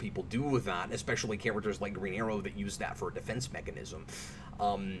because real people do that, especially characters like Green Arrow that use that for a defense mechanism.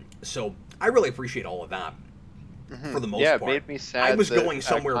 So I really appreciate all of that. For the most part, it made me sad. I was going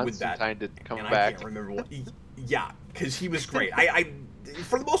somewhere with that, did come and back. I can't remember what. Yeah, because he was great. I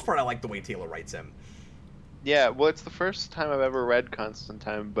for the most part, I like the way Taylor writes him. Yeah, well, it's the first time I've ever read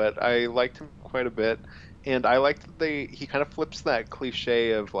Constantine, but I liked him quite a bit, and I liked that he kind of flips that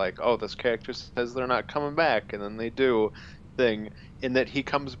cliche of like, oh, this character says they're not coming back, and then they do, thing, in that he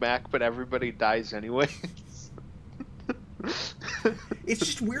comes back, but everybody dies anyways. It's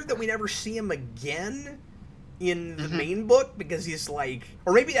just weird that we never see him again in the main book, because he's like,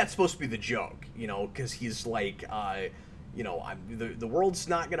 or maybe that's supposed to be the joke, because he's like, the world's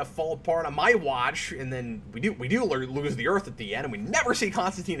not gonna fall apart on my watch, and then we do lose the Earth at the end, and we never see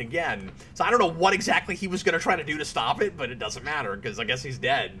Constantine again. So I don't know what exactly he was gonna try to do to stop it, but it doesn't matter because I guess he's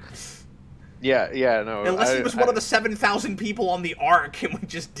dead. Yeah, no. Unless he was one of the 7,000 people on the Ark, and we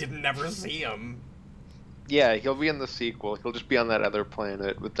just didn't ever see him. Yeah, he'll be in the sequel. He'll just be on that other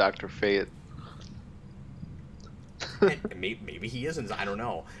planet with Dr. Fate. Maybe he isn't. I don't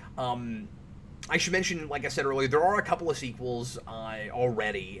know. I should mention, like I said earlier, there are a couple of sequels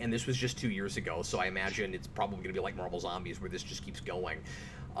already, and this was just 2 years ago, so I imagine it's probably going to be like Marvel Zombies, where this just keeps going.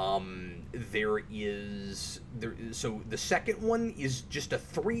 So the second one is just a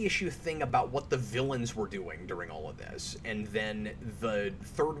 3-issue thing about what the villains were doing during all of this, and then the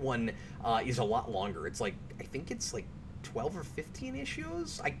third one is a lot longer. It's like, I think it's like 12 or 15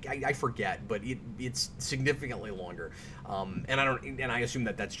 issues. I forget, but it's significantly longer. And I assume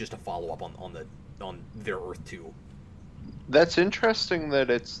that that's just a follow up on their Earth 2. That's interesting that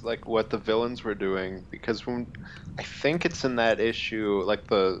it's like what the villains were doing, because I think it's in that issue, like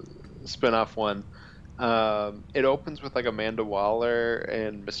the spin-off one, it opens with like Amanda Waller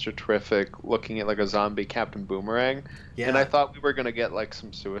and Mr. Terrific looking at like a zombie Captain Boomerang. Yeah. And I thought we were going to get like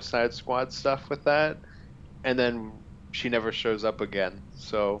some Suicide Squad stuff with that, and then she never shows up again.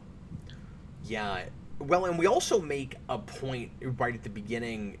 So yeah, well, and we also make a point right at the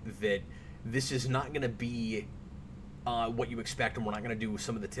beginning that this is not going to be what you expect, and we're not going to do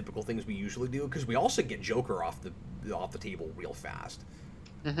some of the typical things we usually do, because we also get Joker off the table real fast.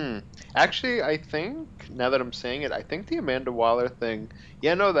 Actually, I think, now that I'm saying it, I think the Amanda Waller thing,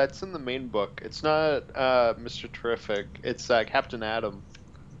 yeah, no, that's in the main book. It's not Mr. Terrific. It's Captain Atom.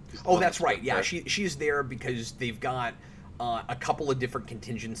 Oh, that's right. Yeah, she's there because they've got a couple of different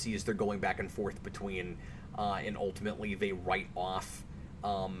contingencies they're going back and forth between, and ultimately they write off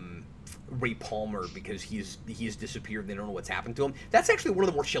Ray Palmer because he's disappeared. They don't know what's happened to him. That's actually one of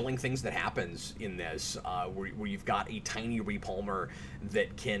the more chilling things that happens in this, where you've got a tiny Ray Palmer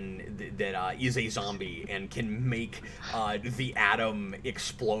that is a zombie and can make the atom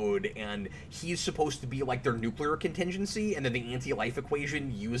explode, and he's supposed to be like their nuclear contingency, and then the anti-life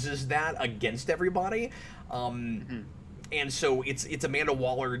equation uses that against everybody. And so it's Amanda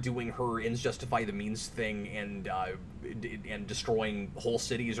Waller doing her ends justify the means thing and destroying whole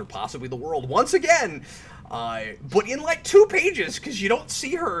cities or possibly the world once again, but in like 2 pages because you don't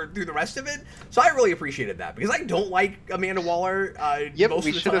see her through the rest of it. So I really appreciated that because I don't like Amanda Waller. Yeah, most but we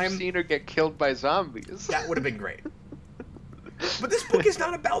of the should time. have seen her get killed by zombies. That would have been great. But this book is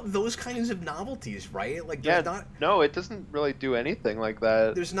not about those kinds of novelties, right? Like, there's not. No, it doesn't really do anything like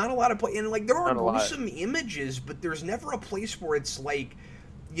that. There's not a lot of play, and like there are Not a lot. gruesome images, but there's never a place where it's like,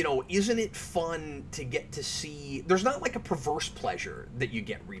 you know, isn't it fun to get to see? There's not like a perverse pleasure that you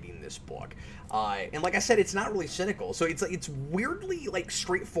get reading this book, and like I said, it's not really cynical. So it's weirdly like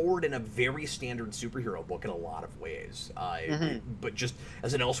straightforward and a very standard superhero book in a lot of ways, but just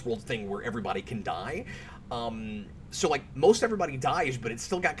as an Elseworld thing where everybody can die. So like most everybody dies, but it's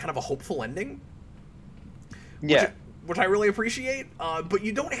still got kind of a hopeful ending. Yeah. Which I really appreciate. But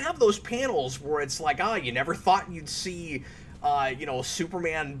you don't have those panels where it's like, you never thought you'd see, you know,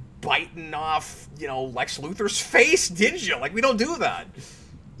 Superman biting off, you know, Lex Luthor's face, did you? Like, we don't do that.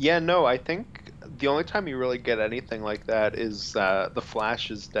 Yeah, no, I think the only time you really get anything like that is the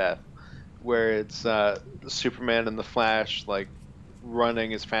Flash's death, where it's Superman and the Flash, like,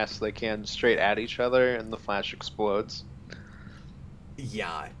 running as fast as they can straight at each other, and the Flash explodes.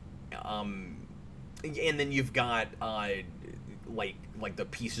 Yeah. And then you've got, like the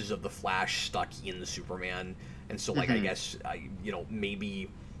pieces of the Flash stuck in the Superman, and so, like, I guess, you know,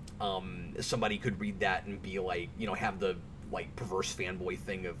 maybe somebody could read that and be like, you know, have the, like, perverse fanboy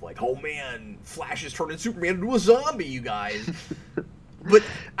thing of, like, oh man, Flash is turning Superman into a zombie, you guys. But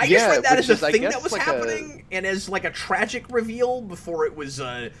I just read that as a thing that was like happening, and as like a tragic reveal before it was,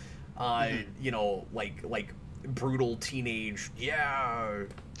 you know, like brutal teenage, you know,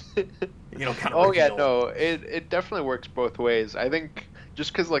 kind of. Oh reveal. yeah, no, it definitely works both ways. I think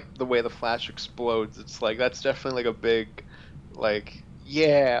just because like the way the Flash explodes, it's like that's definitely like a big, like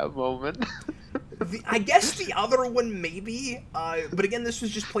moment. I guess the other one maybe, but again, this was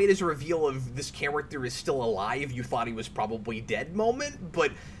just played as a reveal of this character is still alive. You thought he was probably dead moment,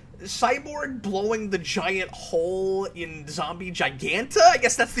 but Cyborg blowing the giant hole in Zombie Giganta, I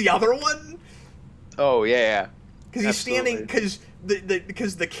guess that's the other one. Oh yeah. Because he's standing,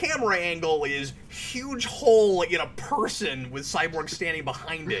 because the camera angle is huge hole in a person with Cyborg standing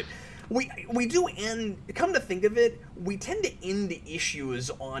behind it. We do end, come to think of it, we tend to end the issues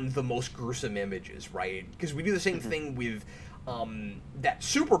on the most gruesome images, right? Because we do the same thing with that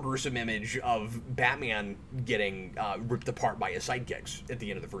super gruesome image of Batman getting ripped apart by his sidekicks at the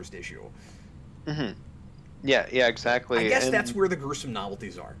end of the first issue. Yeah, exactly. I guess that's where the gruesome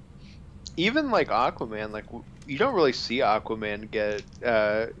novelties are. Even like Aquaman, like you don't really see Aquaman get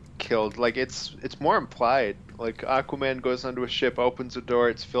killed. Like it's more implied. Like Aquaman goes onto a ship, opens a door,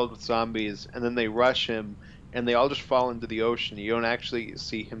 it's filled with zombies, and then they rush him, and they all just fall into the ocean. You don't actually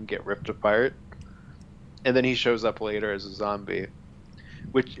see him get ripped apart, and then he shows up later as a zombie,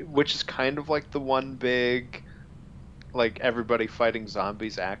 which is kind of like the one big, like everybody fighting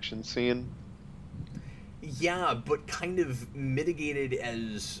zombies action scene. Yeah, but kind of mitigated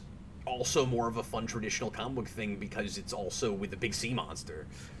as also more of a fun traditional comic book thing because it's also with the big sea monster.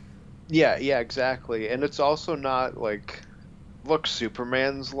 Yeah, exactly. And it's also not like, look,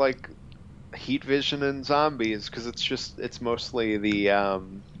 Superman's like heat vision and zombies, because it's mostly the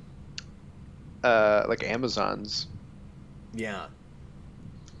like Amazons. Yeah.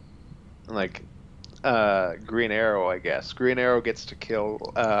 Like Green Arrow, I guess. Green Arrow gets to kill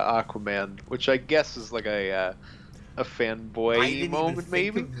Aquaman, which I guess is like a fanboy moment,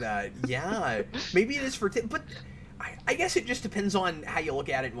 maybe. Of that. Yeah, maybe it is for, but I guess it just depends on how you look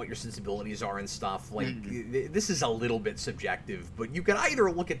at it and what your sensibilities are and stuff. Like this is a little bit subjective, but you can either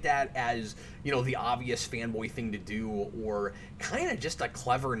look at that as, you know, the obvious fanboy thing to do, or kind of just a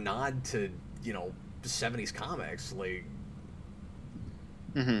clever nod to, you know, 70s comics, like.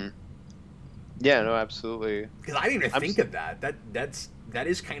 Yeah, no, absolutely. Because I didn't even think of that. That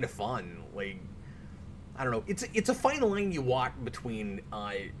is kind of fun. Like, I don't know. It's a fine line you walk between,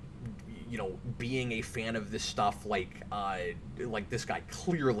 you know, being a fan of this stuff like this guy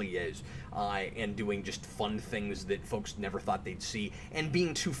clearly is, and doing just fun things that folks never thought they'd see, and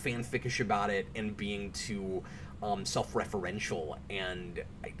being too fanfickish about it, and being too self-referential. And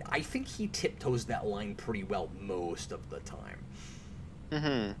I think he tiptoes that line pretty well most of the time.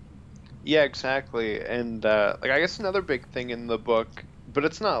 Hmm. Yeah, exactly. And like I guess another big thing in the book, but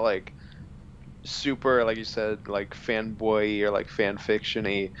it's not like super, like you said, like fanboy or like fan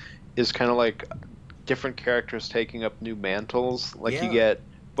fiction-y, is kind of like different characters taking up new mantles. Like you Yeah. get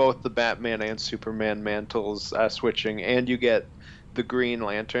both the Batman and Superman mantles switching, and you get the Green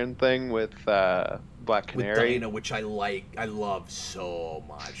Lantern thing with Black With Canary. Dinah, which I love so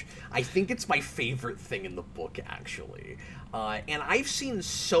much. I think it's my favorite thing in the book, actually. And I've seen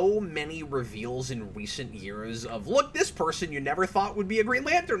so many reveals in recent years of, look, this person you never thought would be a Green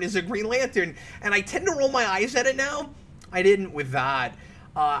Lantern is a Green Lantern, and I tend to roll my eyes at it now. I didn't with that.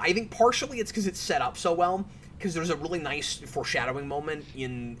 I think partially it's because it's set up so well, because there's a really nice foreshadowing moment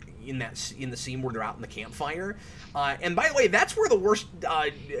in the scene where they're out in the campfire. And by the way, that's where the worst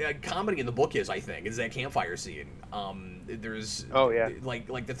comedy in the book is. I think is that campfire scene. There's Oh yeah.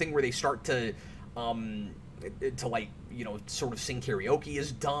 like the thing where they start to like sort of sing karaoke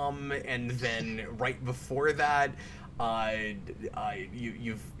is dumb, and then right before that,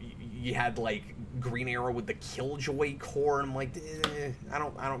 you had like Green Arrow with the Killjoy core, and I'm like, I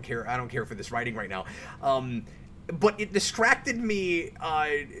don't care for this writing right now. But it distracted me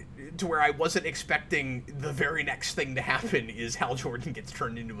to where I wasn't expecting the very next thing to happen is Hal Jordan gets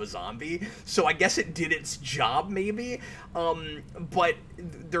turned into a zombie. So I guess it did its job, maybe. But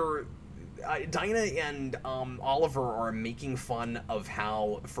they're Dinah and Oliver are making fun of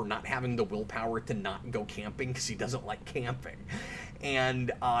Hal for not having the willpower to not go camping because he doesn't like camping.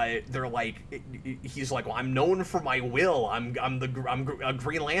 And they're like, he's like, well, I'm known for my will. I'm a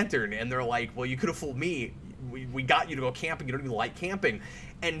Green Lantern. And they're like, well, you could have fooled me. We got you to go camping. You don't even like camping.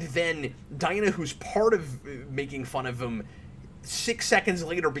 And then Dinah, who's part of making fun of him, 6 seconds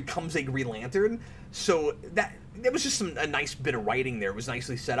later becomes a Green Lantern. So that was just a nice bit of writing there. It was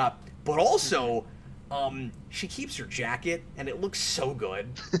nicely set up. But also, she keeps her jacket, and it looks so good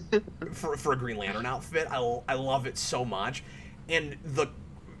for a Green Lantern outfit. I love it so much. And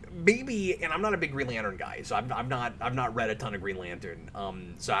and I'm not a big Green Lantern guy, so I've not read a ton of Green Lantern,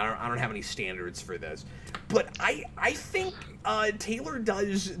 so I don't have any standards for this. But I think Taylor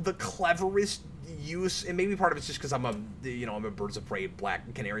does the cleverest use, and maybe part of it's just because I'm a Birds of Prey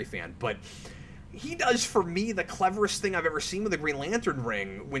Black Canary fan, but he does, for me, the cleverest thing I've ever seen with a Green Lantern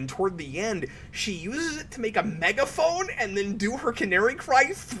ring, when toward the end, she uses it to make a megaphone and then do her canary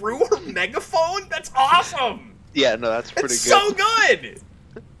cry through her megaphone. That's awesome! Yeah, no, that's pretty it's good. So good!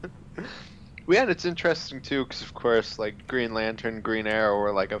 Well, yeah, and it's interesting, too, because, of course, like, Green Lantern, Green Arrow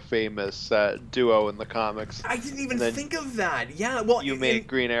were, like, a famous duo in the comics. I didn't even think of that. Yeah, well... You made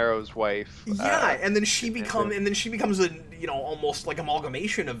Green Arrow's wife. Yeah, and then she becomes a, almost like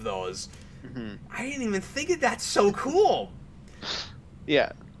amalgamation of those. Mm-hmm. I didn't even think of that. So cool.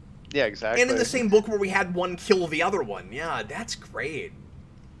 Yeah. Yeah, exactly. And in the same book where we had one kill the other one. Yeah, that's great.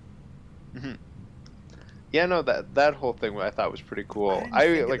 Mm-hmm. Yeah, no, that whole thing I thought was pretty cool.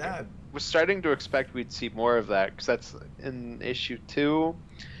 I was starting to expect we'd see more of that, because that's in issue 2,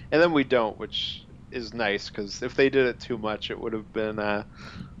 and then we don't, which is nice, because if they did it too much, it would have been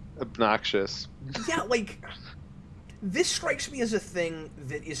obnoxious. Yeah, like... This strikes me as a thing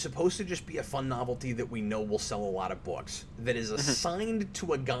that is supposed to just be a fun novelty that we know will sell a lot of books. That is assigned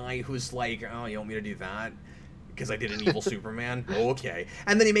to a guy who's like, oh, you want me to do that? Because I did an evil Superman? Okay.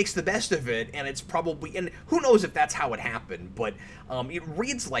 And then he makes the best of it, and it's probably... And who knows if that's how it happened, but it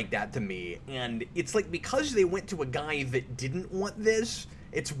reads like that to me. And it's like, because they went to a guy that didn't want this...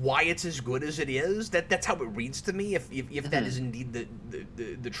 It's why it's as good as it is. That's how it reads to me, if that is indeed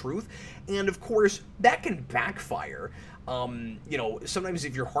the truth. And of course, that can backfire. Sometimes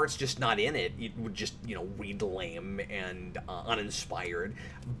if your heart's just not in it, it would just, read lame and uninspired.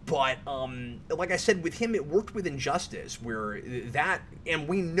 But like I said, with him, it worked with Injustice, where that, and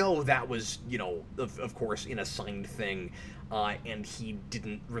we know that was, of course, an assigned thing. And he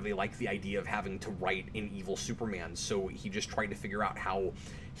didn't really like the idea of having to write an evil Superman, so he just tried to figure out how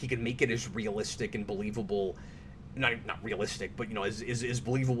he could make it as realistic and believable, not realistic, but as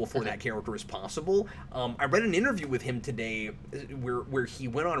believable for that character as possible. I read an interview with him today where he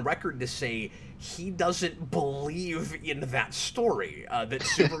went on record to say he doesn't believe in that story, that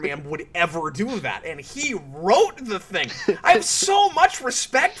Superman would ever do that, and he wrote the thing. I have so much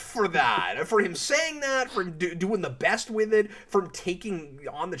respect for that, for him saying that, for him doing the best with it, for him taking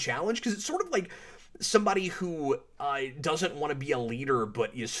on the challenge, because it's sort of like somebody who doesn't want to be a leader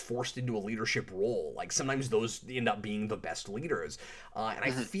but is forced into a leadership role. Like, sometimes those end up being the best leaders. And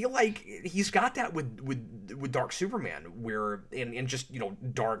I feel like he's got that with Dark Superman, where, and just,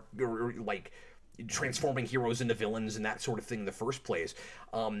 dark, or like, transforming heroes into villains and that sort of thing in the first place,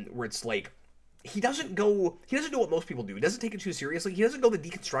 where it's like, he doesn't do what most people do. He doesn't take it too seriously. He doesn't go the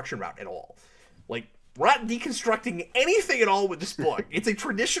deconstruction route at all. Like, we're not deconstructing anything at all with this book. It's a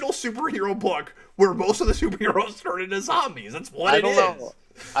traditional superhero book where most of the superheroes turn into zombies. That's what it is.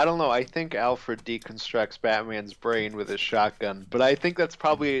 I don't know. I think Alfred deconstructs Batman's brain with his shotgun, but I think that's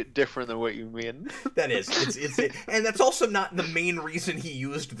probably different than what you mean. That is. And that's also not the main reason he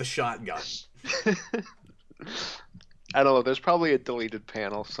used the shotgun. I don't know. There's probably a deleted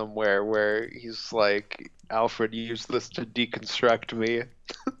panel somewhere where he's like, Alfred used this to deconstruct me.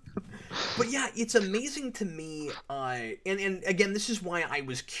 But yeah, it's amazing to me, and again, this is why I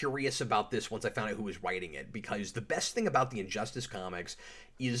was curious about this once I found out who was writing it, because the best thing about the Injustice comics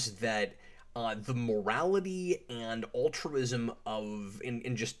is that the morality and altruism of,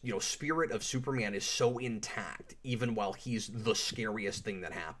 and just, you know, spirit of Superman is so intact, even while he's the scariest thing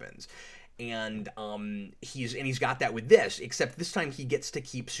that happens. And he's got that with this, except this time he gets to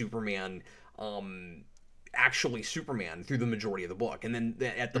keep Superman actually Superman through the majority of the book, and then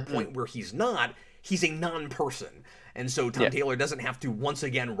at the point where he's not, he's a non-person, and so Tom Taylor doesn't have to once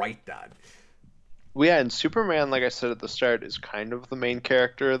again write that. Well, yeah, and Superman, like I said at the start, is kind of the main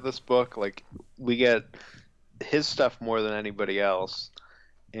character of this book. Like, we get his stuff more than anybody else.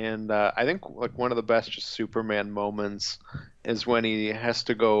 And I think like one of the best just Superman moments is when he has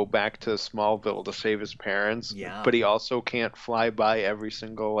to go back to Smallville to save his parents. Yeah. But he also can't fly by every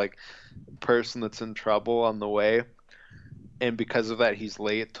single like person that's in trouble on the way. And because of that, he's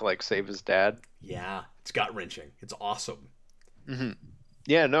late to like save his dad. Yeah, it's gut-wrenching. It's awesome. Mm-hmm.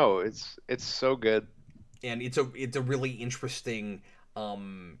 Yeah, no, it's so good. And it's a really interesting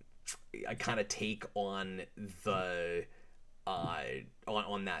kind of take on the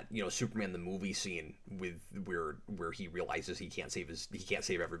on that, you know, Superman the movie scene with where he realizes he can't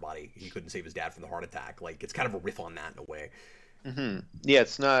save everybody. He couldn't save his dad from the heart attack. Like, it's kind of a riff on that in a way. Mm-hmm. Yeah,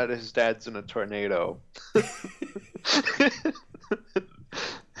 it's not his dad's in a tornado.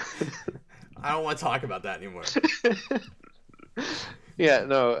 I don't want to talk about that anymore. Yeah,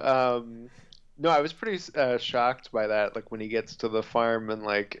 no, no, I was pretty shocked by that. Like, when he gets to the farm and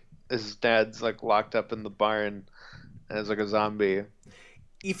like his dad's like locked up in the barn as like a zombie.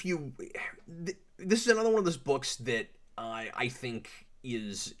 This is another one of those books that I think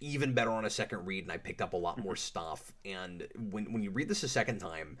is even better on a second read, and I picked up a lot more stuff. And when you read this a second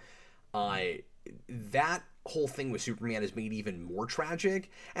time, that whole thing with Superman is made even more tragic.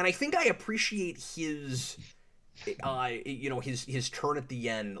 And I think I appreciate his his turn at the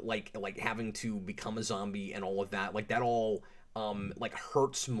end, like having to become a zombie and all of that. Like, that all like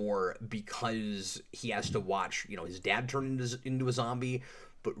hurts more because he has to watch, you know, his dad turn into a zombie.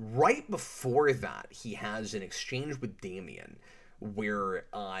 But right before that, he has an exchange with Damian where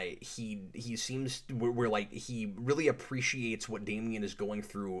he seems where like he really appreciates what Damian is going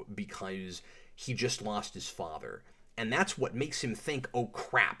through because he just lost his father. And that's what makes him think, oh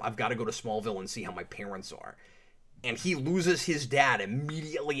crap, I've got to go to Smallville and see how my parents are. And he loses his dad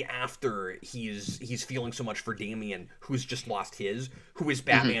immediately after he's feeling so much for Damian, who's just lost who is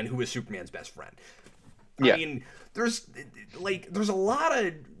Batman, who is Superman's best friend. Yeah. I mean, there's a lot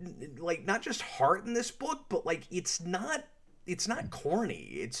of like not just heart in this book, but like it's not corny,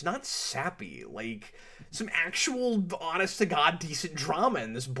 it's not sappy, like some actual honest to God decent drama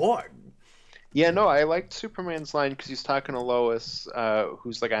in this book. Yeah, no, I liked Superman's line because he's talking to Lois,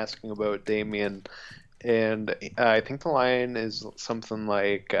 who's like asking about Damian. And I think the line is something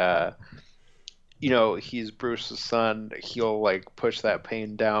like, you know, he's Bruce's son. He'll like push that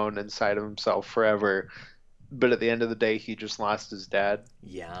pain down inside of himself forever. But at the end of the day, he just lost his dad.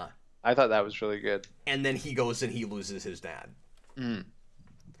 Yeah. I thought that was really good. And then he goes and he loses his dad. Mm.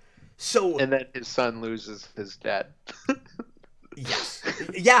 So. And then his son loses his dad. Yes.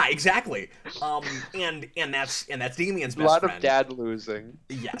 Yeah, exactly. And that's Damian's best friend. A lot of dad losing.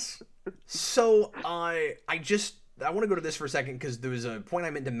 Yes. So I want to go to this for a second because there was a point I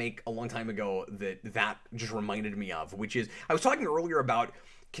meant to make a long time ago that just reminded me of, which is I was talking earlier about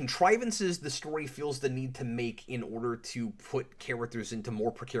contrivances the story feels the need to make in order to put characters into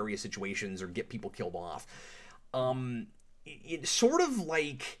more precarious situations or get people killed off. It's sort of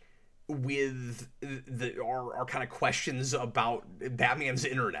like with our kind of questions about Batman's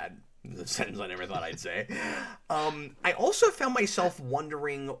internet. The sentence I never thought I'd say. I also found myself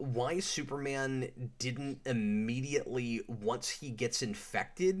wondering why Superman didn't immediately, once he gets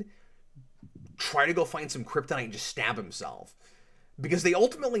infected, try to go find some kryptonite and just stab himself. Because they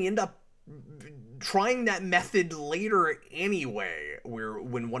ultimately end up trying that method later anyway,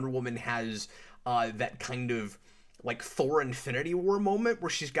 when Wonder Woman has that kind of like Thor Infinity War moment where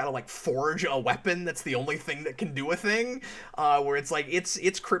she's got to like forge a weapon that's the only thing that can do a thing, where it's like it's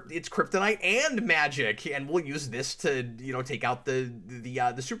kryptonite and magic, and we'll use this to take out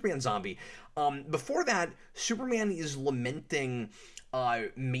the Superman zombie. Before that, Superman is lamenting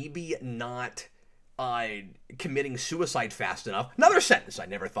maybe not committing suicide fast enough. Another sentence I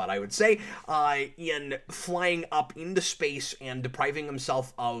never thought I would say. In flying up into space and depriving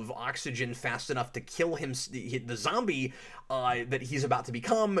himself of oxygen fast enough to kill the zombie that he's about to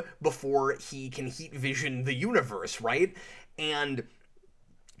become before he can heat vision the universe, right? And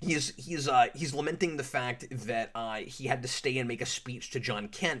he's lamenting the fact that he had to stay and make a speech to John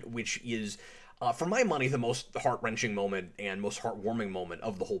Kent, which is, for my money, the most heart-wrenching moment and most heartwarming moment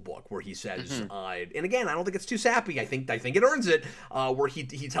of the whole book, where he says, and again, I don't think it's too sappy. I think it earns it. Where he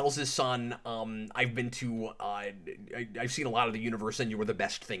tells his son, "I've seen a lot of the universe, and you were the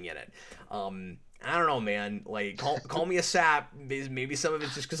best thing in it." I don't know, man. Like, call me a sap. Maybe some of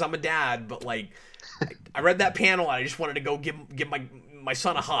it's just because I'm a dad, but like, I read that panel and I just wanted to go give my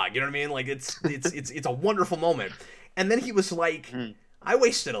son a hug. You know what I mean? Like, it's a wonderful moment. And then he was like, I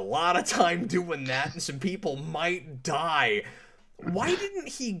wasted a lot of time doing that, and some people might die. Why didn't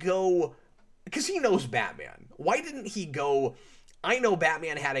he go? Because he knows Batman. Why didn't he go? I know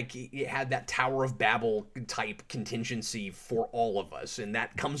Batman had that Tower of Babel type contingency for all of us, and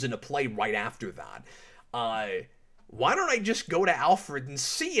that comes into play right after that. Why don't I just go to Alfred and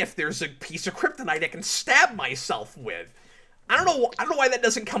see if there's a piece of kryptonite I can stab myself with? I don't know why that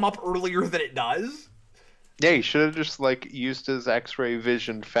doesn't come up earlier than it does. Yeah, he should have just like used his X-ray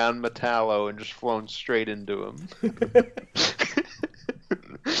vision, found Metallo, and just flown straight into him.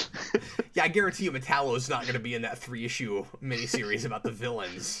 Yeah, I guarantee you Metallo's not going to be in that 3-issue miniseries about the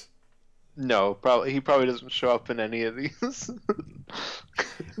villains. No, he probably doesn't show up in any of these.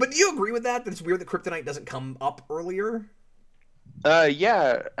 But do you agree with that? That it's weird that kryptonite doesn't come up earlier?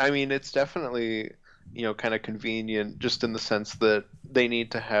 Yeah, I mean, it's definitely, kind of convenient, just in the sense that they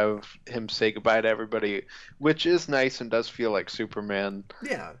need to have him say goodbye to everybody, which is nice and does feel like Superman.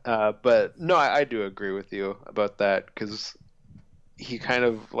 Yeah. But no, I do agree with you about that, because he kind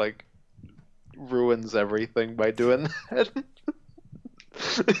of like ruins everything by doing that.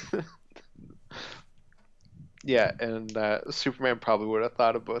 Yeah, and Superman probably would have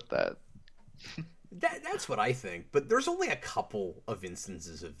thought about that. That's what I think, but there's only a couple of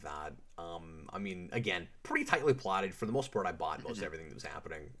instances of that. I mean, again, pretty tightly plotted. For the most part, I bought most everything that was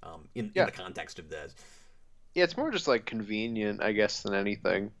happening in the context of this. Yeah, it's more just like convenient, I guess, than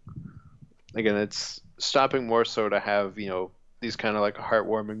anything. Again, it's stopping more so to have, these kind of like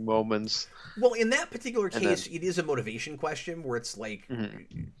heartwarming moments. Well, in that particular case, it is a motivation question where it's like,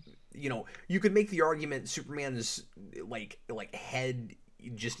 you could make the argument Superman's like head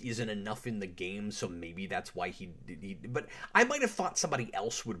just isn't enough in the game, so maybe that's why he but I might have thought somebody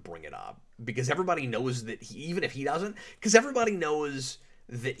else would bring it up, because everybody knows that even if he doesn't, because everybody knows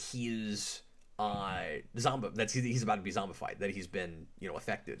that he's he's about to be zombified, that he's been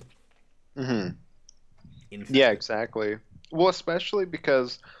affected. Yeah, exactly. Well, especially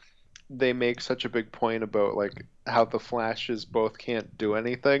because they make such a big point about like how the Flashes both can't do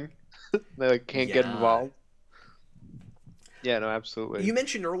anything. They like can't get involved. Yeah, no, absolutely. You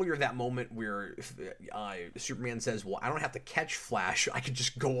mentioned earlier that moment where Superman says, well, I don't have to catch Flash. I could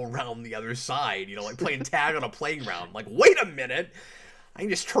just go around the other side, like playing tag on a playground. Like, wait a minute. I can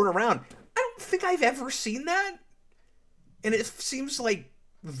just turn around. I don't think I've ever seen that. And it seems like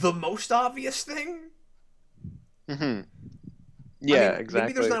the most obvious thing. Yeah, exactly.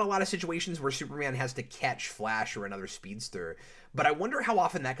 Maybe there's not a lot of situations where Superman has to catch Flash or another speedster, but I wonder how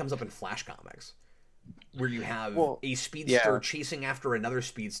often that comes up in Flash comics, where you have a speedster chasing after another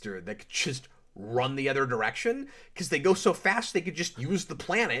speedster that could just run the other direction, because they go so fast they could just use the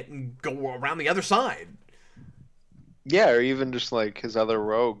planet and go around the other side. Yeah, or even just like his other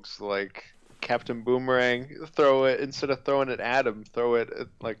rogues, like Captain Boomerang, throw it, instead of throwing it at him, throw it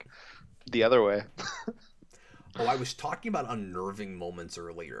like the other way. Oh, I was talking about unnerving moments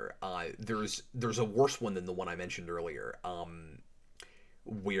earlier. There's a worse one than the one I mentioned earlier,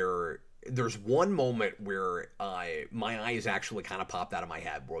 where there's one moment where my eyes actually kind of popped out of my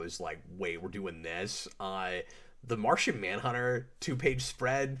head, where I was like, wait, we're doing this? The Martian Manhunter 2-page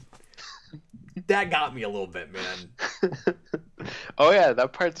spread, that got me a little bit, man. Oh yeah,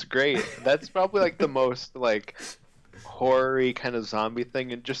 that part's great. That's probably like the most like horror-y kind of zombie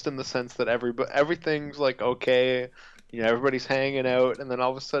thing, and just in the sense that everything's like okay, everybody's hanging out, and then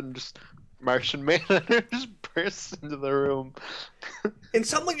all of a sudden just Martian Manhunter just bursts into the room. And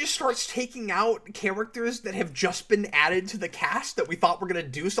suddenly just starts taking out characters that have just been added to the cast that we thought were gonna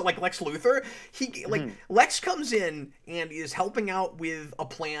do. So like Lex Luthor, Lex comes in and is helping out with a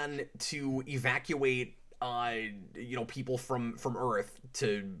plan to evacuate people from Earth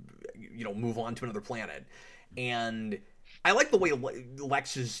to move on to another planet. And I like the way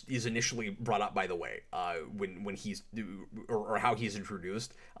Lex is initially brought up, by the way, when he's or how he's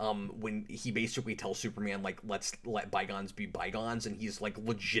introduced. When he basically tells Superman, like, let's let bygones be bygones, and he's like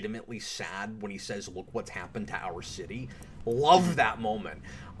legitimately sad when he says, "Look what's happened to our city." Love that moment.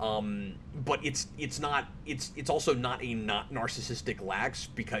 But it's also not a not narcissistic Lex,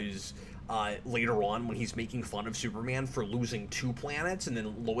 because later on, when he's making fun of Superman for losing 2 planets and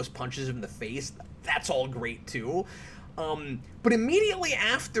then Lois punches him in the face, that's all great too. But immediately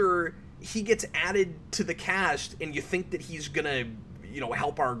after he gets added to the cast and you think that he's gonna,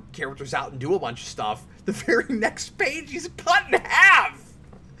 help our characters out and do a bunch of stuff, the very next page he's cut in half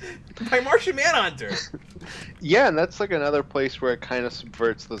by Martian Manhunter. Yeah, and that's like another place where it kind of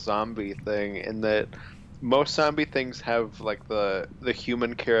subverts the zombie thing, in that most zombie things have like the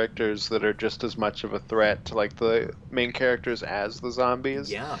human characters that are just as much of a threat to like the main characters as the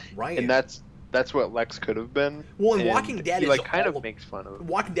zombies. Yeah, right. And that's what Lex could have been. Well, and Walking Dead makes fun of it.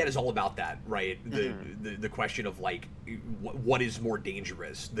 Walking Dead is all about that, right? The question of like what is more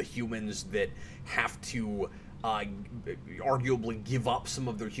dangerous, the humans that have to arguably give up some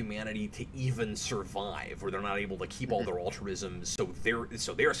of their humanity to even survive, or they're not able to keep all their altruism, so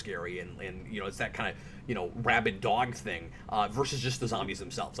they're scary, and it's that kind of rabid dog thing, versus just the zombies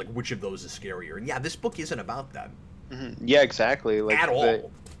themselves. Like, which of those is scarier? And yeah, this book isn't about that. Yeah, exactly. Like, at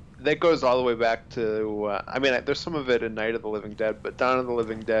all. That goes all the way back to, there's some of it in Night of the Living Dead, but Dawn of the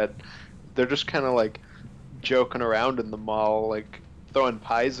Living Dead, they're just kind of like joking around in the mall, like throwing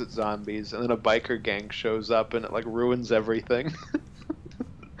pies at zombies, and then a biker gang shows up and it like ruins everything.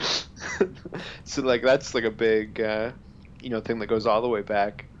 So like that's like a big, thing that goes all the way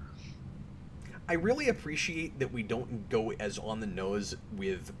back. I really appreciate that we don't go as on the nose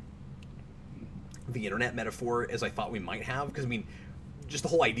with the internet metaphor as I thought we might have, because just the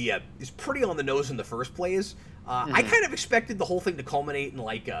whole idea is pretty on the nose in the first place. I kind of expected the whole thing to culminate in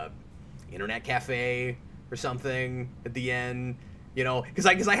like a internet cafe or something at the end, because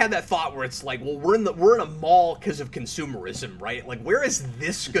I had that thought where it's like, well, we're in a mall because of consumerism, right? Like, where is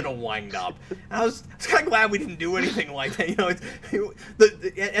this gonna wind up? And I was kind of glad we didn't do anything like that.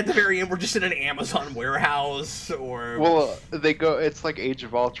 At the very end, we're just in an Amazon warehouse, or it's like Age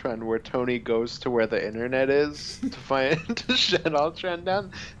of Ultron, where Tony goes to where the internet is to shut Ultron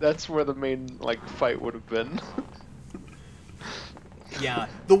down. That's where the main like fight would have been. Yeah,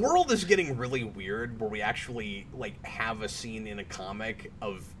 the world is getting really weird, where we actually like have a scene in a comic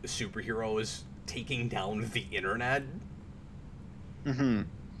of superheroes taking down the internet.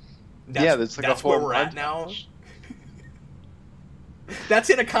 That's like that's where we're at now. That's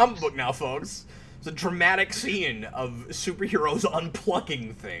in a comic book now, folks. It's a dramatic scene of superheroes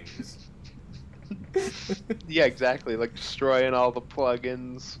unplugging things. Yeah, exactly. Like destroying all the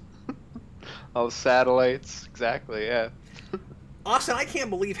plugins, all the satellites. Exactly. Yeah. Austin, I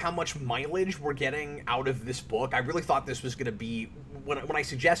can't believe how much mileage we're getting out of this book. I really thought this was going to be, when I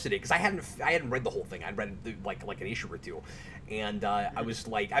suggested it, because I hadn't read the whole thing. I'd read like an issue or two, and I was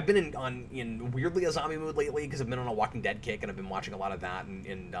like, I've been in weirdly a zombie mood lately, because I've been on a Walking Dead kick, and I've been watching a lot of that,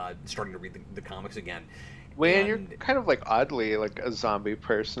 and starting to read the comics again. Well, you're kind of like oddly like a zombie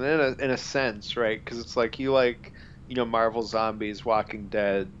person in a sense, right? Because it's like you like Marvel zombies, Walking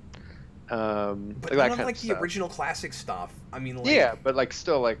Dead. But none of like the original classic stuff. Yeah, but like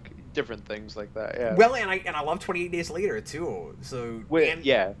still like different things like that. Yeah. Well, and I love 28 Days Later too. So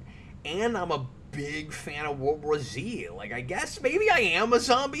and I'm a big fan of World War Z. Like, I guess maybe I am a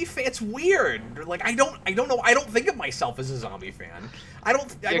zombie fan. It's weird. Like, I don't know. I don't think of myself as a zombie fan. I don't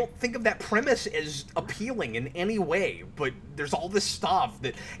think of that premise as appealing in any way. But there's all this stuff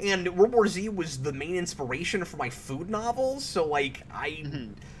and World War Z was the main inspiration for my food novels. So like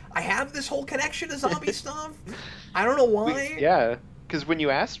I have this whole connection to zombie stuff. I don't know why. Yeah, because when you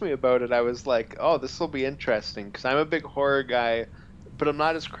asked me about it, I was like, oh, this will be interesting, because I'm a big horror guy, but I'm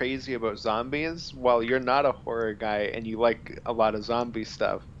not as crazy about zombies, while you're not a horror guy and you like a lot of zombie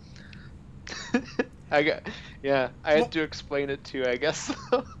stuff. I had to explain it to you, I guess.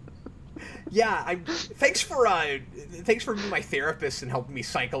 Yeah, thanks for being my therapist and helping me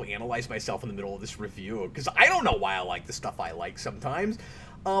psychoanalyze myself in the middle of this review, because I don't know why I like the stuff I like sometimes.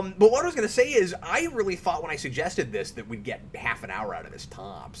 But what I was going to say is, I really thought when I suggested this that we'd get half an hour out of this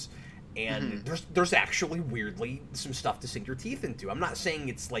tops. And there's actually weirdly some stuff to sink your teeth into. I'm not saying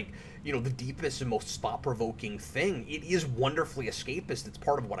it's like, you know, the deepest and most spot-provoking thing. It is wonderfully escapist. It's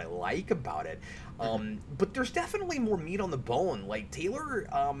part of what I like about it. But there's definitely more meat on the bone. Like Taylor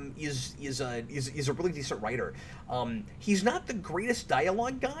is a really decent writer. He's not the greatest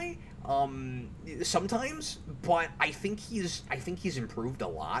dialogue guy sometimes, but I think he's improved a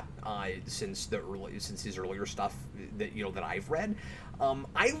lot since his earlier stuff that that I've read.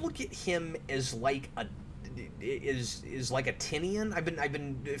 I look at him as like a Tinian. I've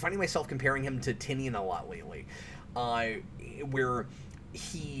been finding myself comparing him to Tinian a lot lately, where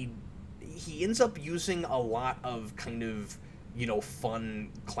he ends up using a lot of kind of fun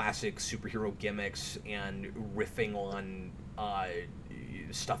classic superhero gimmicks and riffing on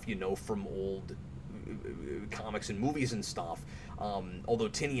stuff from old comics and movies and stuff. Although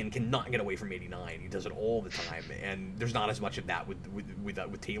Tinian cannot get away from '89, he does it all the time, and there's not as much of that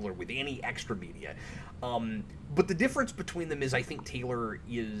with Taylor with any extra media. But the difference between them is I think Taylor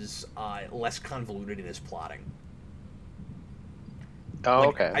is less convoluted in his plotting. Oh,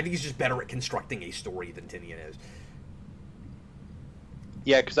 okay. I think he's just better at constructing a story than Tinian is.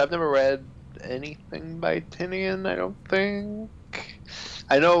 Yeah, because I've never read anything by Tinian, I don't think.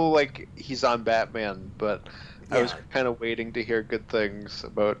 I know, like, he's on Batman, but yeah. I was kind of waiting to hear good things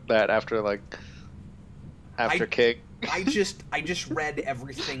about that after King. I just read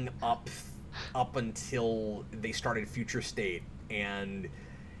everything up until they started Future State, and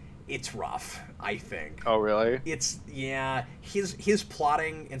it's rough, I think. Oh, really? His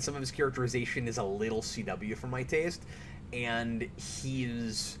plotting and some of his characterization is a little CW for my taste, and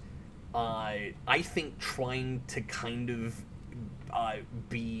he's, I think, trying to kind of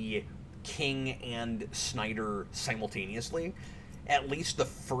be King and Snyder simultaneously. At least the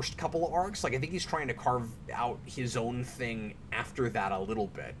first couple of arcs. Like, I think he's trying to carve out his own thing after that a little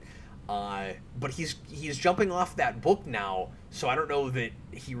bit. But he's jumping off that book now, so I don't know that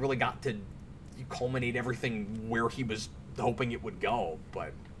he really got to culminate everything where he was hoping it would go.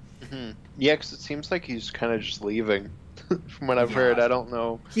 But yeah, because it seems like he's kind of just leaving. From what I've heard, I don't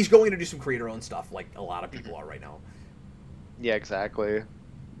know. He's going to do some creator-owned stuff, like a lot of people are right now. Yeah, exactly.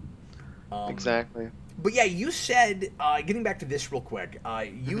 Exactly. But yeah, you said, getting back to this real quick,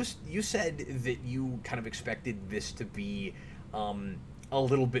 you said that you kind of expected this to be a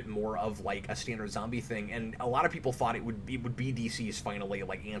little bit more of like a standard zombie thing, and a lot of people thought it would be DC's finally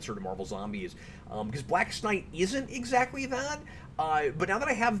like answer to Marvel Zombies, because Blackest Night isn't exactly that. But now that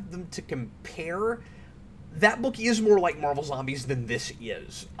I have them to compare, that book is more like Marvel Zombies than this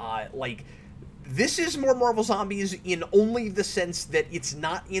is. This is more Marvel Zombies in only the sense that it's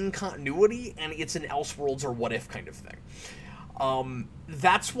not in continuity and it's an Elseworlds or What If kind of thing.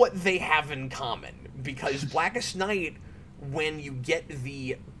 That's what they have in common, because Blackest Night, when you get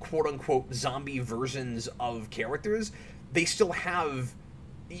the quote-unquote zombie versions of characters, they still have,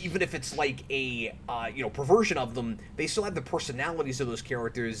 even if it's like a perversion of them, they still have the personalities of those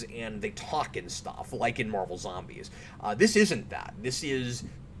characters and they talk and stuff, like in Marvel Zombies. This isn't that. This is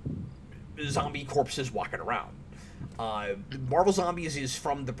zombie corpses walking around. Marvel Zombies is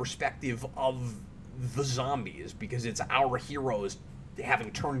from the perspective of the zombies, because it's our heroes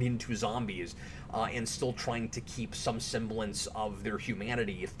having turned into zombies and still trying to keep some semblance of their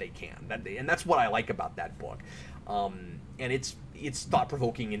humanity if they can. And that's what I like about that book. And it's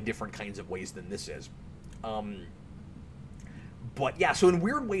thought-provoking in different kinds of ways than this is. But yeah, so in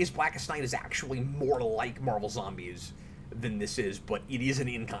weird ways, Blackest Night is actually more like Marvel Zombies than this is, but it is an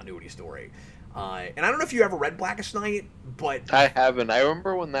in-continuity story. And I don't know if you ever read Blackest Night, but I haven't. I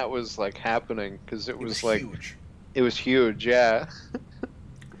remember when that was like happening, because it was like huge. It was huge, yeah.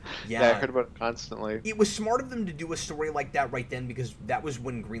 Yeah, I heard about it constantly. It was smart of them to do a story like that right then, because that was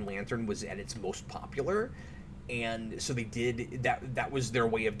when Green Lantern was at its most popular, and so they did that. That was their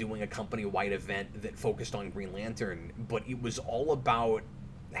way of doing a company-wide event that focused on Green Lantern, but it was all about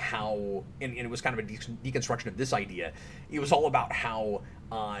how, and it was kind of a deconstruction of this idea. It was all about how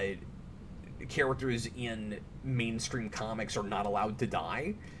characters in mainstream comics are not allowed to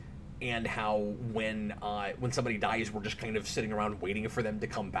die, and how when somebody dies, we're just kind of sitting around waiting for them to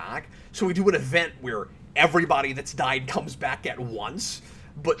come back. So we do an event where everybody that's died comes back at once,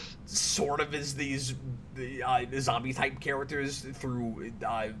 but sort of as these zombie type characters through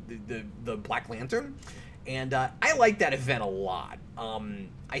the Black Lantern. And I like that event a lot.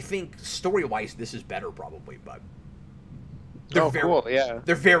 I think story-wise, this is better probably, but cool, yeah.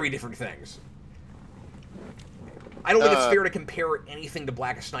 They're very different things. I don't think it's fair to compare anything to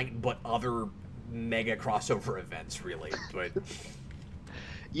Blackest Night but other mega crossover events, really. But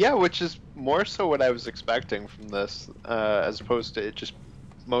yeah, which is more so what I was expecting from this, as opposed to it just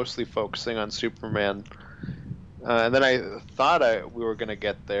mostly focusing on Superman. And then I thought we were gonna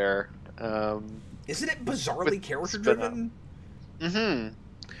get there. Isn't it With bizarrely character spin-off. driven? Mm-hmm.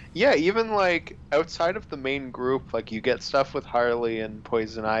 Yeah, even like outside of the main group, like you get stuff with Harley and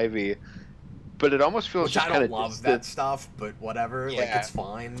Poison Ivy, but it almost feels Which I just kind don't of love distant. that stuff, but whatever. Like, Yeah, it's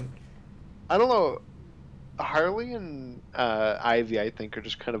fine. I don't know. Harley and Ivy, I think, are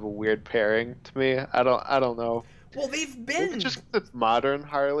just kind of a weird pairing to me. I don't know. Well, they've Maybe been. just 'cause it's modern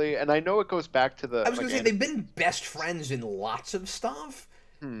Harley, and I know it goes back to the I was like gonna say they've been best friends in lots of stuff,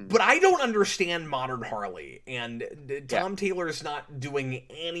 hmm, but I don't understand modern Harley, and yeah. Tom Taylor's not doing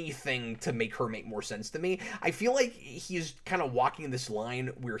anything to make her make more sense to me. I feel like he's kind of walking this line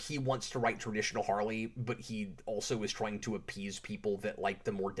where he wants to write traditional Harley, but he also is trying to appease people that like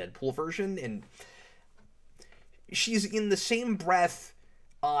the more Deadpool version, and she's in the same breath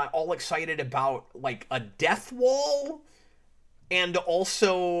all excited about like a death wall and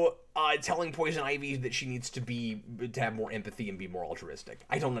also telling Poison Ivy that she needs to have more empathy and be more altruistic.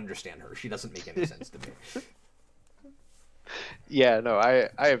 I don't understand her. She doesn't make any sense to me. Yeah, no, I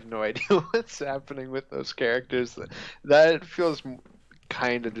have no idea what's happening with those characters. That feels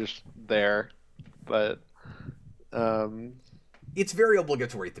kind of just there, but um, It's very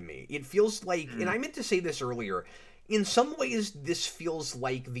obligatory to me. It feels like, and hmm, I meant to say this earlier, in some ways this feels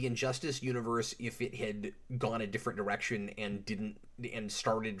like the Injustice universe if it had gone a different direction and didn't and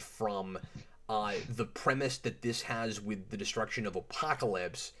started from the premise that this has with the destruction of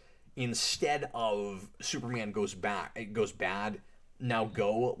Apocalypse instead of Superman goes back, it goes bad, now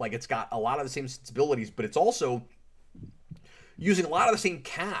go. Like, it's got a lot of the same sensibilities, but it's also using a lot of the same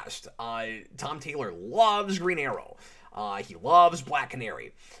cast. Tom Taylor loves Green Arrow. He loves Black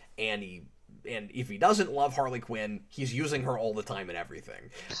Canary, and if he doesn't love Harley Quinn, he's using her all the time and everything.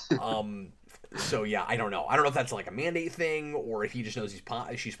 So yeah, I don't know. I don't know if that's like a mandate thing, or if he just knows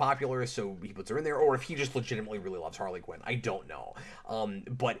she's popular, so he puts her in there, or if he just legitimately really loves Harley Quinn. I don't know.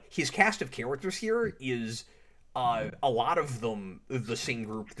 But his cast of characters here is a lot of them the same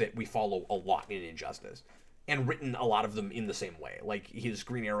group that we follow a lot in Injustice, and written a lot of them in the same way. Like, his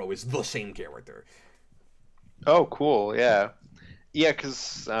Green Arrow is the same character. oh, cool, yeah, yeah,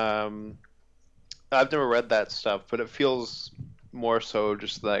 because I've never read that stuff, but it feels more so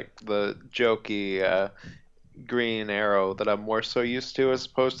just like the jokey Green Arrow that I'm more so used to as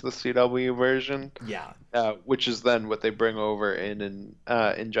opposed to the CW version, Yeah. which is then what they bring over in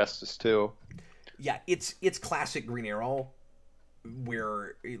Injustice 2. Yeah, it's classic Green Arrow,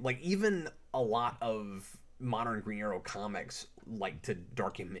 where like even a lot of modern Green Arrow comics like to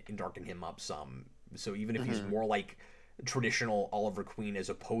darken him up some. So even if he's Hmm. more like traditional Oliver Queen as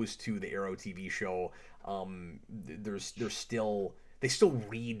opposed to the Arrow TV show, there's still they still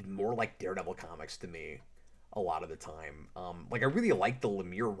read more like Daredevil comics to me a lot of the time. Like, I really like the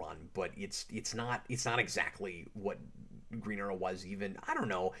Lemire run, but it's not exactly what Green Arrow was. Even, I don't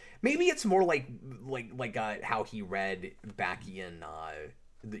know. Maybe it's more like how he read back in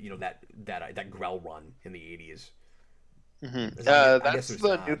that Grell run in the 80s. Hmm. I guess That's there's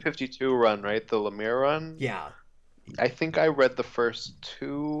the that. New 52 run, right? The Lemire run. Yeah, I think I read the first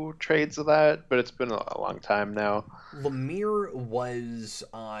two trades of that, but it's been a long time now. Lemire was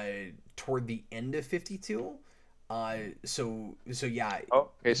toward the end of 52. So yeah,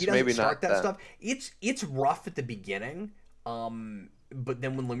 Oh, okay, he so doesn't maybe start not that then. stuff. It's rough at the beginning. But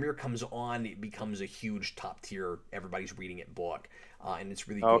then when Lemire comes on, it becomes a huge top tier, everybody's reading it book, and it's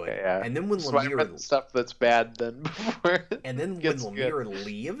really good. Okay, yeah. And then when So I read the stuff that's bad then before it and then when gets good. Lemire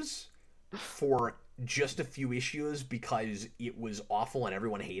leaves for just a few issues because it was awful and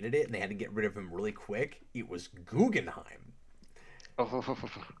everyone hated it and they had to get rid of him really quick, it was Guggenheim.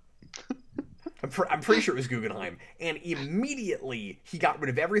 I'm pretty sure it was Guggenheim. And immediately he got rid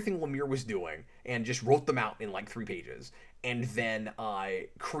of everything Lemire was doing and just wrote them out in like 3 pages. And then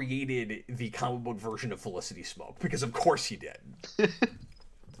created the comic book version of Felicity Smoke, because of course he did.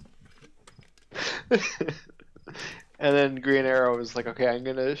 And then Green Arrow was like, okay, I'm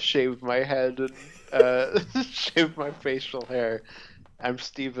gonna shave my head and shave my facial hair. I'm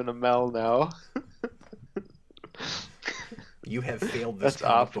Stephen Amell now. You have failed this That's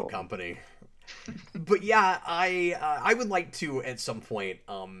comic book awful. company. But yeah, I would like to at some point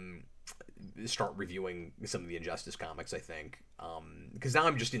start reviewing some of the Injustice comics. I think because now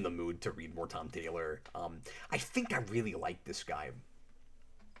I'm just in the mood to read more Tom Taylor. I think I really like this guy.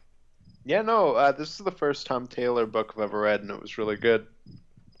 Yeah, no, this is the first Tom Taylor book I've ever read, and it was really good.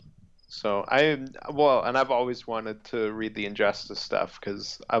 So well, and I've always wanted to read the Injustice stuff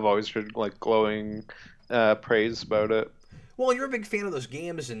because I've always heard like glowing praise about it. Well, and you're a big fan of those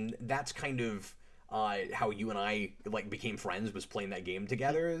games, and that's kind of how you and I like became friends was playing that game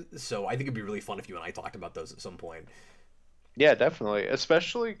together. So I think it'd be really fun if you and I talked about those at some point. Yeah, definitely.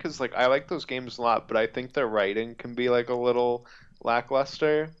 Especially because like I like those games a lot, but I think their writing can be like a little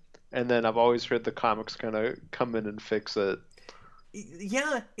lackluster. And then I've always heard the comics kind of come in and fix it.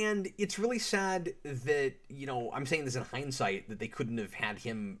 Yeah, and it's really sad that, I'm saying this in hindsight, that they couldn't have had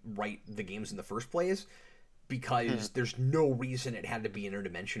him write the games in the first place, because there's no reason it had to be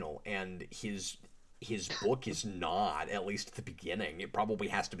interdimensional, and his book is not, at least at the beginning. It probably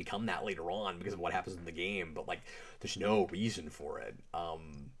has to become that later on because of what happens in the game, but like there's no reason for it.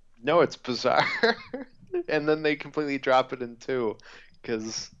 No, it's bizarre. And then they completely drop it in two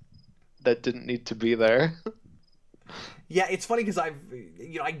because that didn't need to be there. Yeah, it's funny because I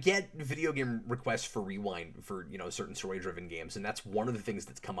get video game requests for Rewind for, certain story-driven games, and that's one of the things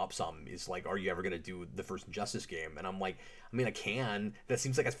that's come up some is like, are you ever going to do the first Injustice game? And I'm like, I mean, I can. That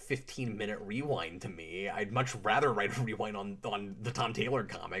seems like a 15-minute Rewind to me. I'd much rather write a Rewind on the Tom Taylor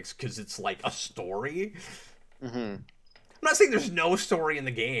comics because it's like a story. Mm-hmm. I'm not saying there's no story in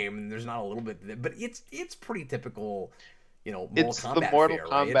the game, and there's not a little bit, but it's pretty typical, Mortal It's Kombat the Mortal fare,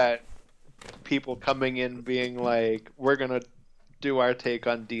 Kombat right? people coming in being like, we're gonna do our take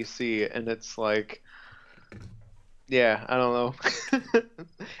on DC, and it's like, yeah, I don't know.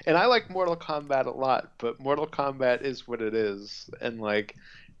 And I like Mortal Kombat a lot, but Mortal Kombat is what it is, and like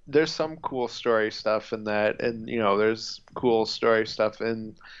there's some cool story stuff in that, and there's cool story stuff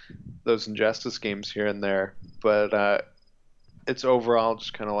in those Injustice games here and there, but it's overall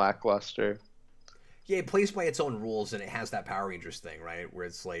just kind of lackluster. Yeah, it plays by its own rules, and it has that Power Rangers thing, right? Where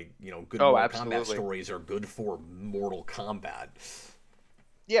it's like, good Oh, Mortal Kombat absolutely. stories are good for Mortal Kombat.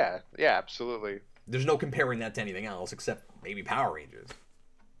 Yeah, yeah, absolutely. There's no comparing that to anything else except maybe Power Rangers.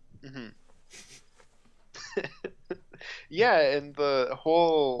 Hmm. Yeah, and the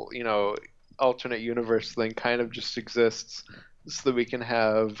whole, alternate universe thing kind of just exists so that we can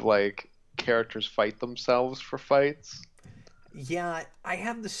have like characters fight themselves for fights. Yeah, I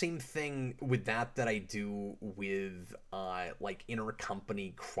have the same thing with that I do with like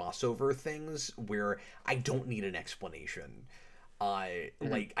intercompany crossover things where I don't need an explanation. Hmm.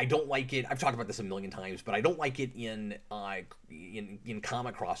 Like I don't like it. I've talked about this a million times, but I don't like it in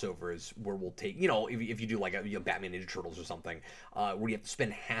comic crossovers where we'll take if you do like a Batman Ninja Turtles or something, where you have to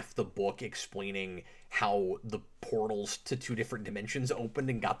spend half the book explaining how the portals to two different dimensions opened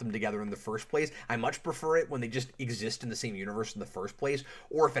and got them together in the first place. I much prefer it when they just exist in the same universe in the first place,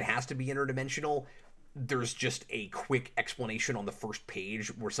 or if it has to be interdimensional, there's just a quick explanation on the first page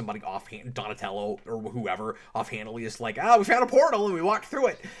where somebody offhand, Donatello or whoever, offhandedly is like, we found a portal and we walked through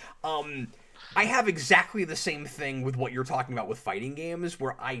it. I have exactly the same thing with what you're talking about with fighting games,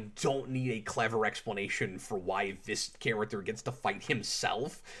 where I don't need a clever explanation for why this character gets to fight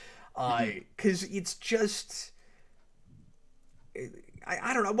himself. Hmm. Because it's just...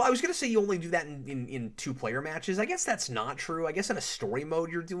 I don't know. Well, I was going to say you only do that in two-player matches. I guess that's not true. I guess in a story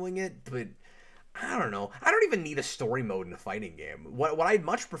mode you're doing it, but... I don't know. I don't even need a story mode in a fighting game. What I'd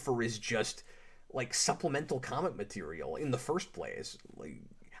much prefer is just like supplemental comic material in the first place. Like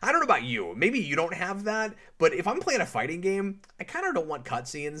I don't know about you. Maybe you don't have that, but if I'm playing a fighting game, I kind of don't want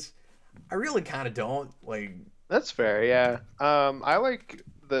cutscenes. I really kind of don't. Like That's fair, yeah. I like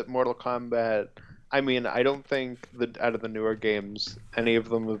the Mortal Kombat. I mean, I don't think that out of the newer games, any of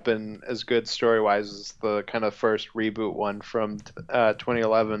them have been as good story-wise as the kind of first reboot one from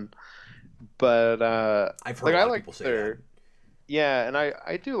 2011. But I've heard like a I lot of like people say that. their yeah, and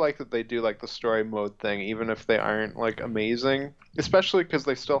I do like that they do like the story mode thing, even if they aren't like amazing. Especially because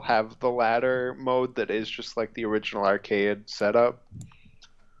they still have the ladder mode that is just like the original arcade setup.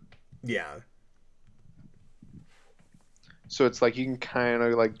 Yeah. So it's like you can kind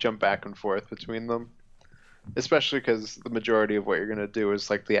of like jump back and forth between them. Especially because the majority of what you're gonna do is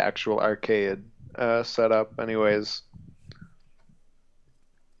like the actual arcade setup, anyways.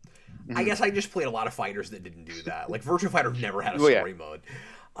 I Hmm. guess I just played a lot of fighters that didn't do that. Like Virtua Fighter never had a Well, yeah, story mode.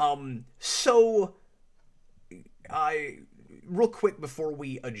 So I real quick before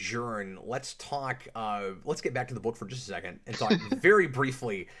we adjourn, let's talk. Let's get back to the book for just a second and talk very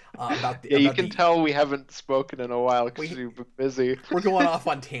briefly yeah. You can tell we haven't spoken in a while because we you've been busy. we're going off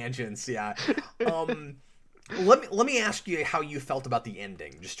on tangents. Yeah. Um, let me ask you how you felt about the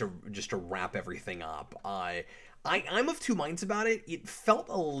ending, just to wrap everything up. I'm of two minds about it. It felt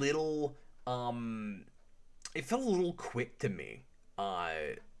a little quick to me.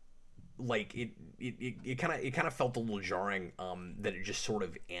 Like it kind of felt a little jarring that it just sort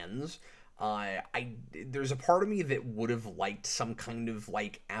of ends. I There's a part of me that would have liked some kind of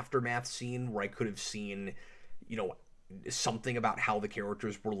like aftermath scene where I could have seen, you know, something about how the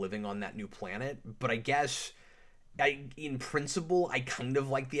characters were living on that new planet. But I guess in principle, I kind of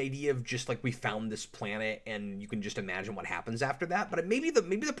like the idea of just like we found this planet and you can just imagine what happens after that. But maybe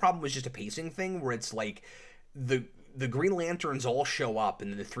the problem was just a pacing thing where it's like the Green Lanterns all show up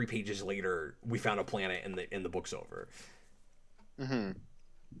and then 3 pages later we found a planet and the book's over. Mm-hmm.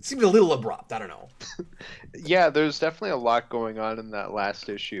 It seems a little abrupt. I don't know. Yeah, there's definitely a lot going on in that last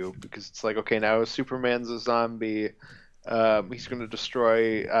issue because it's like, okay, now Superman's a zombie. He's going to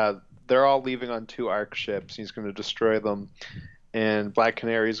destroy. They're all leaving on 2 Ark ships. He's going to destroy them, and Black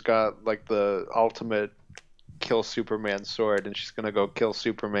Canary's got like the ultimate kill Superman sword, and she's going to go kill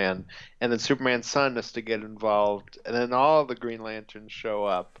Superman. And then Superman's son has to get involved, and then all the Green Lanterns show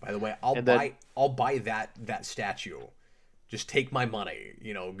up. By the way, I'll buy that statue. Just take my money,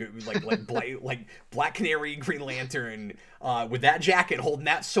 you know, like Black Canary, Green Lantern, with that jacket holding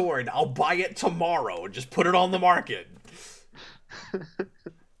that sword. I'll buy it tomorrow. Just put it on the market.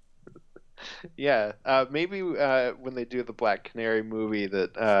 Yeah, maybe when they do the Black Canary movie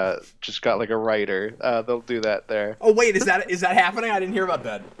that just got like a writer, they'll do that there. Oh wait, is that happening? I didn't hear about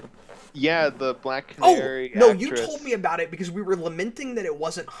that. Yeah, the Black Canary. Oh no, actress. you told me about it because we were lamenting that it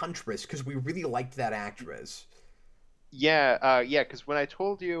wasn't Huntress because we really liked that actress. Yeah, because when I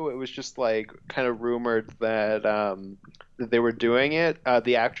told you, it was just like kind of rumored that that they were doing it.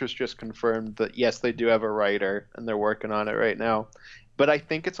 The actress just confirmed that yes, they do have a writer and they're working on it right now. But I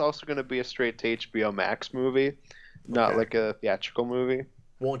think it's also going to be a straight to HBO Max movie, not like a theatrical movie.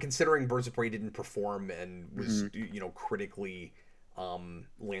 Well, considering Birds of Prey didn't perform and was critically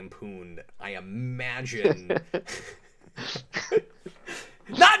lampooned, I imagine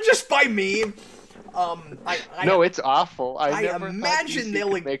not just by me. No, it's awful. I never imagine thought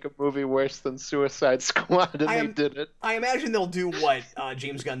they'll could make a movie worse than Suicide Squad, and they did it. I imagine they'll do what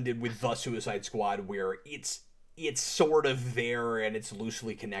James Gunn did with The Suicide Squad, where it's sort of there and it's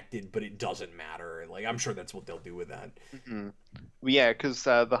loosely connected, but it doesn't matter. Like I'm sure that's what they'll do with that. Mm-hmm. Yeah, because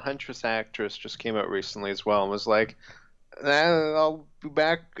the Huntress actress just came out recently as well and was like, I'll be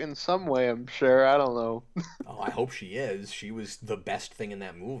back in some way, I'm sure. I don't know. Oh, I hope she is. She was the best thing in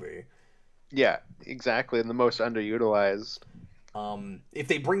that movie. Yeah, exactly, and the most underutilized. If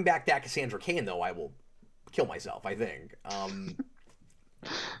they bring back that Cassandra Cain, though, I will kill myself, I think.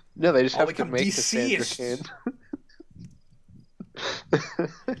 No, they just I'll have to make Cassandra Cain.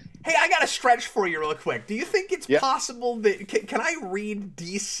 Hey, I got a stretch for you real quick. Do you think it's possible that... Can I read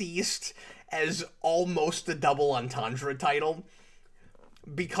DCeased as almost a double entendre title?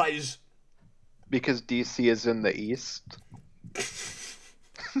 Because DC is in the East?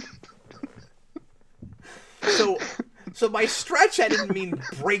 So by stretch, I didn't mean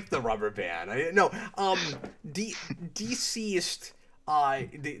break the rubber band. DCeased,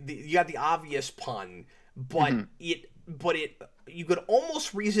 you got the obvious pun, but you could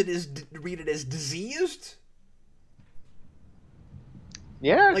almost read it as diseased.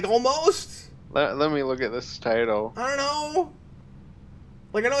 Yeah, like almost. Let me look at this title. I don't know.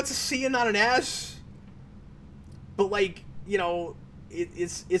 Like I know it's a C and not an S, but like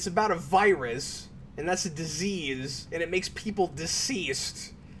it's about a virus. And that's a disease, and it makes people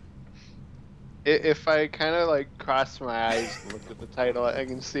deceased. If I kind of like cross my eyes and look at the title, I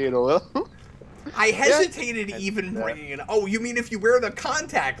can see it a little. I hesitated even bringing it. Oh, you mean if you wear the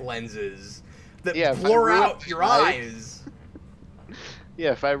contact lenses that blur out your eyes?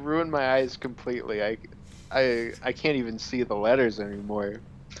 Yeah, if I ruin my eyes completely, I can't even see the letters anymore.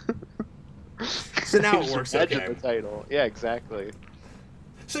 So now it works. Okay. The title. Yeah, exactly.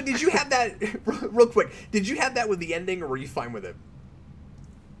 So did you have that, real quick, did you have that with the ending, or were you fine with it?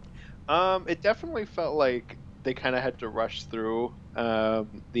 It definitely felt like they kind of had to rush through the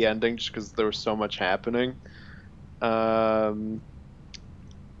ending just because there was so much happening. But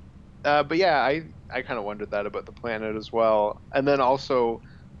yeah, I kind of wondered that about the planet as well. And then also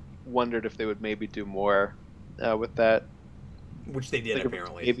wondered if they would maybe do more with that. Which they did, like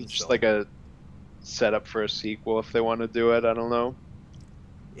apparently. Maybe just like a setup for a sequel if they want to do it. I don't know.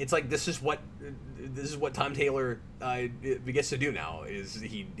 It's like this is what Tom Taylor gets to do now. Is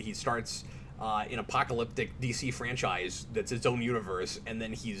he starts an apocalyptic DC franchise that's its own universe, and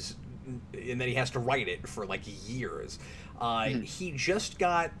then he has to write it for like years. He just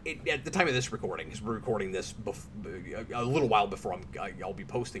got it at the time of this recording, because we're recording this a little while before I'll be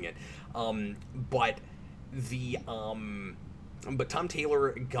posting it. But Tom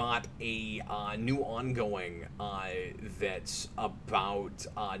Taylor got a new ongoing that's about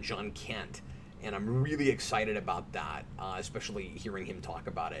John Kent, and I'm really excited about that, especially hearing him talk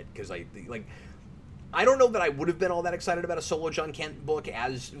about it, because I don't know that I would have been all that excited about a solo John Kent book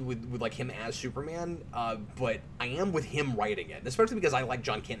as with like him as Superman, but I am with him writing it, especially because I like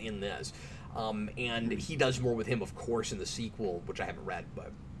John Kent in this, and he does more with him, of course, in the sequel, which I haven't read,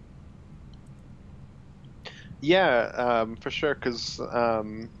 but Yeah, for sure. Because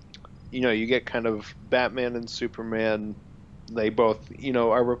you get kind of Batman and Superman. They both,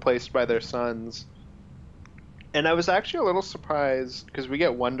 are replaced by their sons. And I was actually a little surprised because we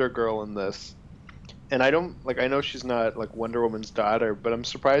get Wonder Girl in this. And I don't, like, I know she's not, like, Wonder Woman's daughter, but I'm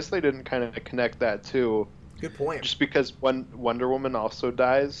surprised they didn't kind of connect that, too. good point. Just because Wonder Woman also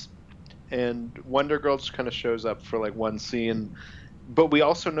dies. And Wonder Girl just kind of shows up for, like, one scene. But we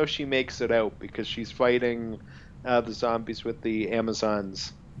also know she makes it out because she's fighting the zombies with the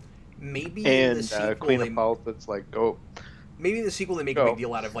Amazons. Maybe in the And sequel, Queen of Health, it's like, oh, maybe in the sequel they make a Go. big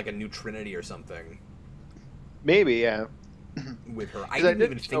deal out of like a new Trinity or something maybe, yeah. with her. 'Cause I didn't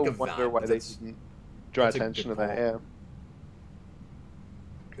even just think of wonder that. why But they that's, didn't draw that's a attention to good that, call.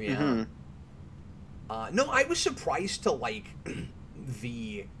 yeah. Yeah. Mhm. No, I was surprised to like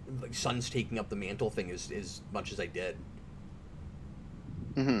the like sons taking up the mantle thing as much as I did.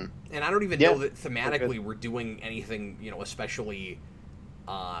 Mhm. And I don't even Yeah, know that they're thematically good. we're doing anything, especially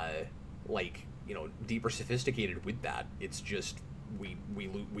like, deeper sophisticated with that. It's just we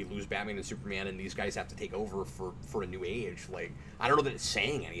lose Batman and Superman, and these guys have to take over for a new age. Like, I don't know that it's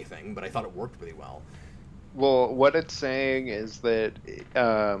saying anything, but I thought it worked really well. Well, what it's saying is that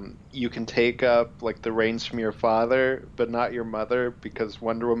you can take up like the reins from your father, but not your mother, because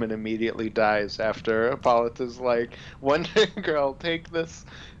Wonder Woman immediately dies after Hippolyta's like, Wonder Girl, take this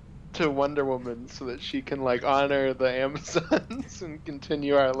to Wonder Woman so that she can like honor the Amazons and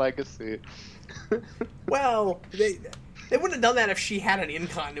continue our legacy. Well, they wouldn't have done that if she had an in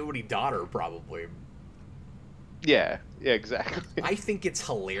continuity daughter, probably. Yeah, exactly. I think it's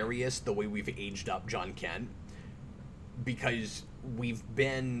hilarious the way we've aged up John Kent, because we've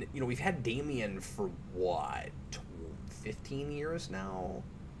had Damian for what, 15 years now?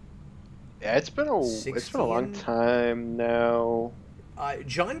 Yeah, it's been a long 16? time now.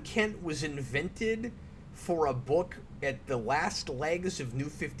 John Kent was invented for a book at the last legs of New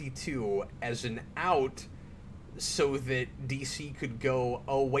 52 as an out so that DC could go,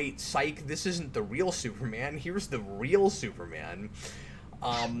 oh wait, psych, this isn't the real Superman, here's the real Superman.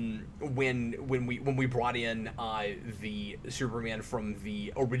 When we brought in the Superman from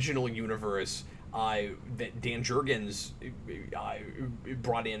the original universe that Dan Jurgens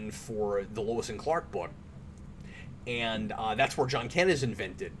brought in for the Lois and Clark book, and that's where John Kent is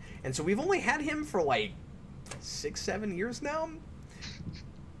invented. And so we've only had him for like 6-7 years now,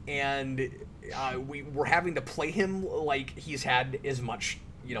 and we're having to play him like he's had as much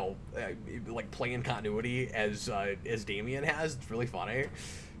like play in continuity as Damian has. It's really funny.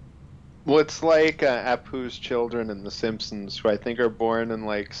 Well, it's like Apu's children in The Simpsons, who I think are born in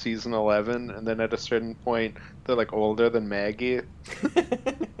like season 11, and then at a certain point they're like older than Maggie.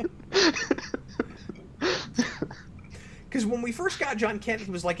 Because when we first got John Kent,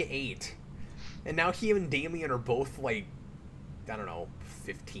 he was like 8, and now he and Damian are both like, I don't know,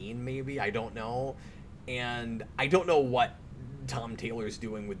 15 maybe. I don't know, and I don't know what Tom Taylor's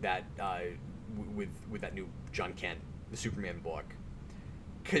doing with that with that new John Kent, the Superman book.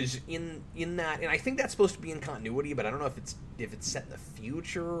 Because in that, and I think that's supposed to be in continuity, but I don't know if it's set in the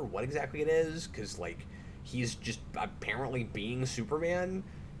future or what exactly it is. Because like he's just apparently being Superman,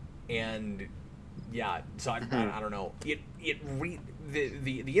 and yeah, so I don't know. The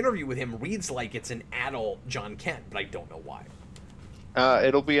interview with him reads like it's an adult John Kent, but I don't know why.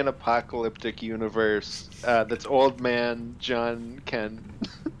 It'll be an apocalyptic universe that's old man John Kent.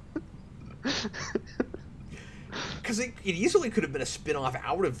 Because it easily could have been a spin-off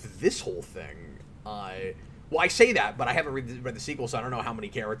out of this whole thing. Well, I say that, but I haven't read the sequel, so I don't know how many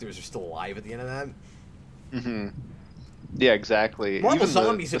characters are still alive at the end of that. Mm-hmm. Yeah, exactly. Marvel Even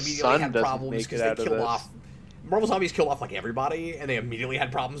Zombies the immediately sun had doesn't problems make because it they out of killed this. off. Marvel Zombies killed off like everybody, and they immediately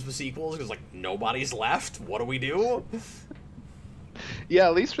had problems with sequels because like nobody's left. What do we do? Yeah,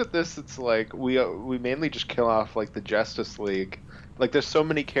 at least with this, it's like we mainly just kill off like the Justice League. Like, there's so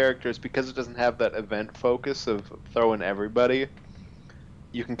many characters because it doesn't have that event focus of throwing everybody.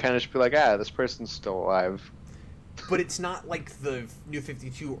 You can kind of just be like, this person's still alive. But it's not like the New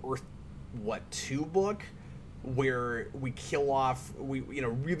 52 Earth 2 book where we kill off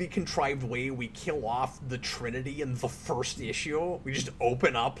really contrived way we kill off the Trinity in the first issue. We just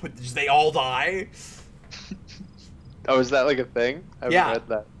open up with they all die. Oh, is that like a thing? I haven't read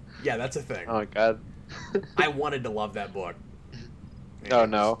that. Yeah, that's a thing. Oh my god. I wanted to love that book. Oh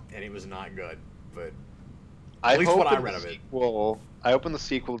no. And it was not good, but I At least what hope I in read the of it. sequel. I hope in the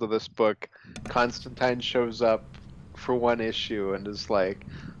sequel to this book, Constantine shows up for one issue and is like,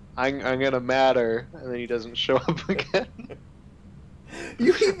 I'm gonna matter," and then he doesn't show up again.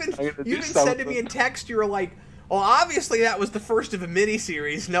 You even I'm gonna you do even said to me something. in text, you were like, "Well, obviously that was the first of a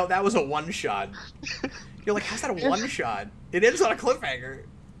mini-series. No, that was a one-shot." You're like, "How's that a one-shot? It ends on a cliffhanger."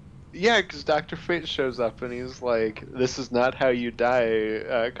 Yeah, because Dr. Fate shows up and he's like, "This is not how you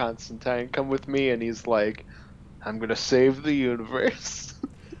die, Constantine. Come with me." And he's like, "I'm gonna save the universe."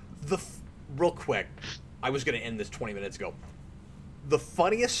 The real quick, I was gonna end this 20 minutes ago. The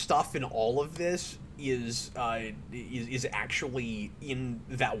funniest stuff in all of this is actually in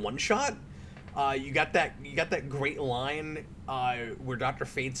that one shot. You got that great line where Dr.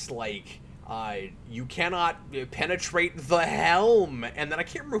 Fate's like, "You cannot penetrate the helm," and then I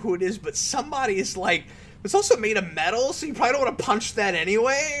can't remember who it is, but somebody is like, "It's also made of metal, so you probably don't want to punch that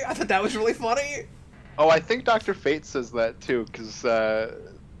anyway." I thought that was really funny. Oh, I think Dr. Fate says that too, because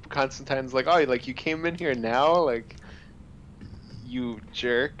Constantine's like, "Oh, like you came in here now, like you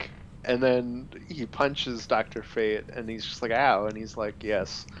jerk," and then he punches Dr. Fate, and he's just like, "Ow," and he's like,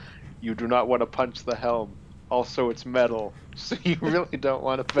 "Yes, you do not want to punch the helm. Also, it's metal, so you really don't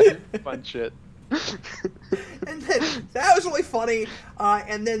want to punch it." And then that was really funny.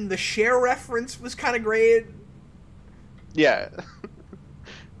 And then the share reference was kind of great. Yeah,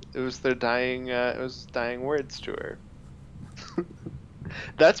 it was their dying. It was dying words to her.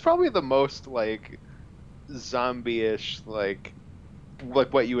 That's probably the most like zombie-ish, like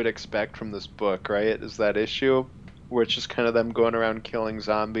what you would expect from this book, right? Is that issue where it's just kind of them going around killing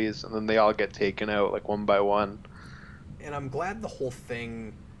zombies, and then they all get taken out like one by one. And I'm glad the whole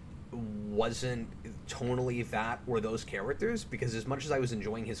thing wasn't tonally that or those characters, because as much as I was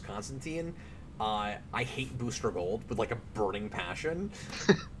enjoying his Constantine, I hate Booster Gold with like a burning passion.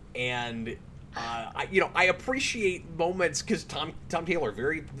 And I appreciate moments because Tom Taylor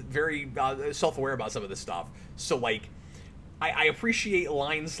very self-aware about some of this stuff. So like, I appreciate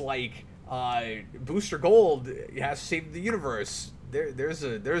lines like Booster Gold has saved the universe. There's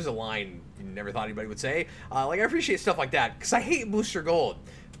a line you never thought anybody would say. Like, I appreciate stuff like that because I hate Booster Gold,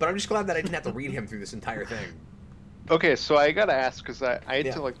 but I'm just glad that I didn't have to read him through this entire thing. Okay, so I gotta ask because I had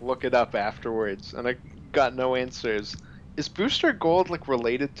Yeah. to like look it up afterwards, and I got no answers. Is Booster Gold like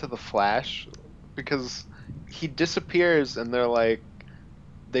related to the Flash? Because he disappears, and they're like,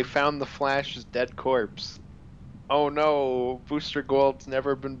 they found the Flash's dead corpse. Oh no, Booster Gold's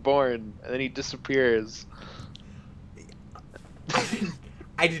never been born, and then he disappears.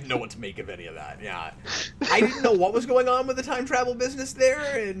 I didn't know what to make of any of that. Yeah, I didn't know what was going on with the time travel business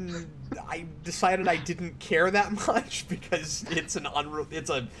there, and I decided I didn't care that much because it's a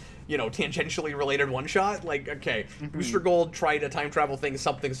tangentially related one shot. Like, okay, Booster Gold tried a time travel thing,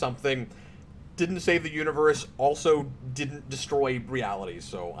 something, didn't save the universe, also didn't destroy reality.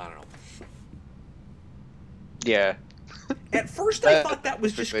 So I don't know. Yeah. At first, I thought that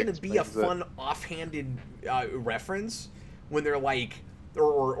was That just going to be a explains it. fun, offhanded reference when they're like,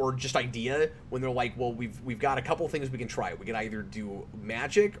 or just idea when they're like, well, we've got a couple things we can try. We can either do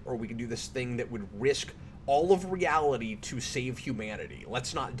magic, or we can do this thing that would risk all of reality to save humanity.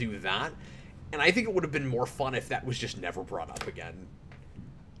 Let's not do that. And I think it would have been more fun if that was just never brought up again.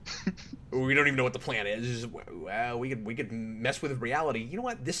 We don't even know what the plan is. Well, we could mess with reality. You know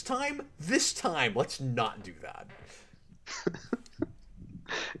what? This time, let's not do that.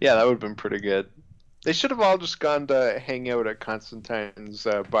 Yeah, that would have been pretty good. They should have all just gone to hang out at Constantine's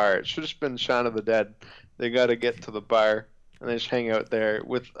bar. It should have been Shaun of the Dead. They got to get to the bar and they just hang out there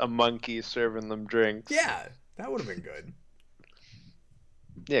with a monkey serving them drinks. Yeah, that would have been good.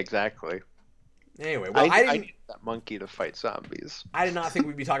 Yeah, exactly. Anyway, well, I need that monkey to fight zombies. I did not think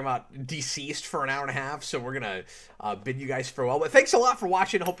we'd be talking about DCeased for an hour and a half, so we're going to bid you guys farewell. But thanks a lot for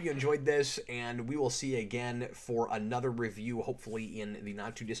watching. Hope you enjoyed this, and we will see you again for another review, hopefully in the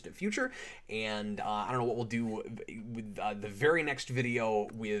not-too-distant future. And I don't know what we'll do with the very next video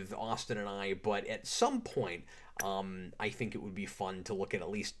with Austin and I, but at some point, I think it would be fun to look at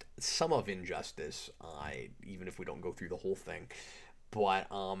least some of Injustice, even if we don't go through the whole thing. But,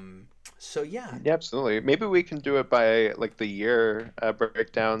 so yeah. Yeah, absolutely. Maybe we can do it by, like, the year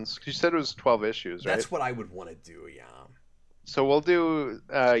breakdowns. 'Cause you said it was 12 issues, right? That's what I would want to do, yeah. So we'll do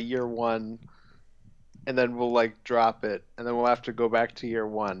year one, and then we'll, like, drop it, and then we'll have to go back to year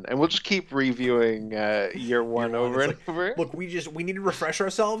one. And we'll just keep reviewing year one over and over. Look, we need to refresh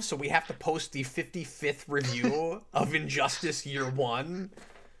ourselves, so we have to post the 55th review of Injustice Year 1.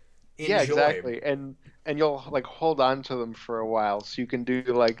 Enjoy. Yeah, exactly. And you'll like hold on to them for a while, so you can do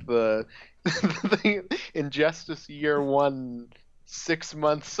like the Injustice Year 1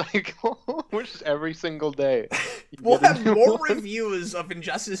 6-month cycle, which is every single day. We'll have more reviews of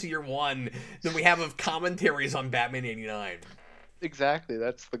Injustice Year 1 than we have of commentaries on Batman 89. Exactly,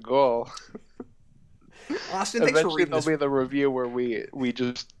 that's the goal. Austin, thanks for Eventually, reading there'll this. be the review where we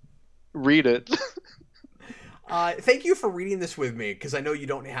just read it. Thank you for reading this with me, because I know you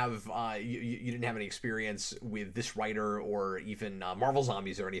don't have you didn't have any experience with this writer or even Marvel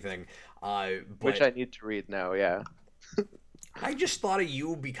Zombies or anything. But Which I need to read now, yeah. I just thought of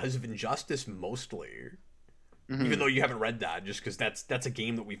you because of Injustice mostly. Mhm. Even though you haven't read that, just because that's a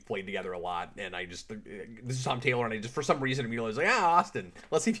game that we've played together a lot, and I just this is Tom Taylor, and I just for some reason immediately was like, Austin,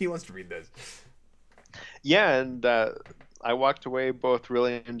 let's see if he wants to read this. Yeah, and I walked away both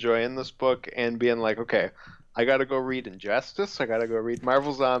really enjoying this book and being like, okay, I gotta go read Injustice, I gotta go read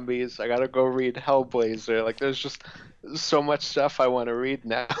Marvel Zombies, I gotta go read Hellblazer. Like, there's just so much stuff I want to read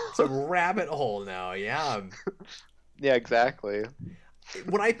now. It's a rabbit hole now, yeah. Yeah, exactly.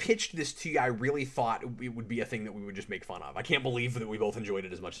 When I pitched this to you, I really thought it would be a thing that we would just make fun of. I can't believe that we both enjoyed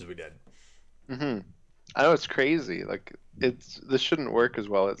it as much as we did. Hmm. I know, it's crazy. Like, this shouldn't work as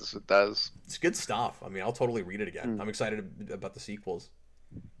well as it does. It's good stuff. I mean, I'll totally read it again. I'm excited about the sequels.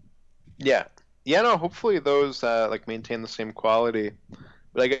 Yeah. Yeah, no, hopefully those like maintain the same quality.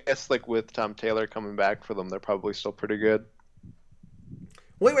 But I guess like with Tom Taylor coming back for them, they're probably still pretty good.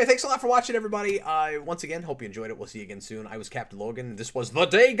 Well, anyway, thanks a lot for watching, everybody. Once again, hope you enjoyed it. We'll see you again soon. I was Captain Logan. This was The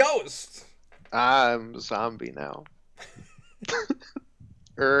Day Ghost. I'm a zombie now.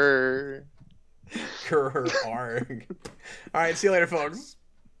 Err. Grr, arg. All right, see you later, folks.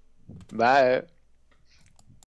 Bye.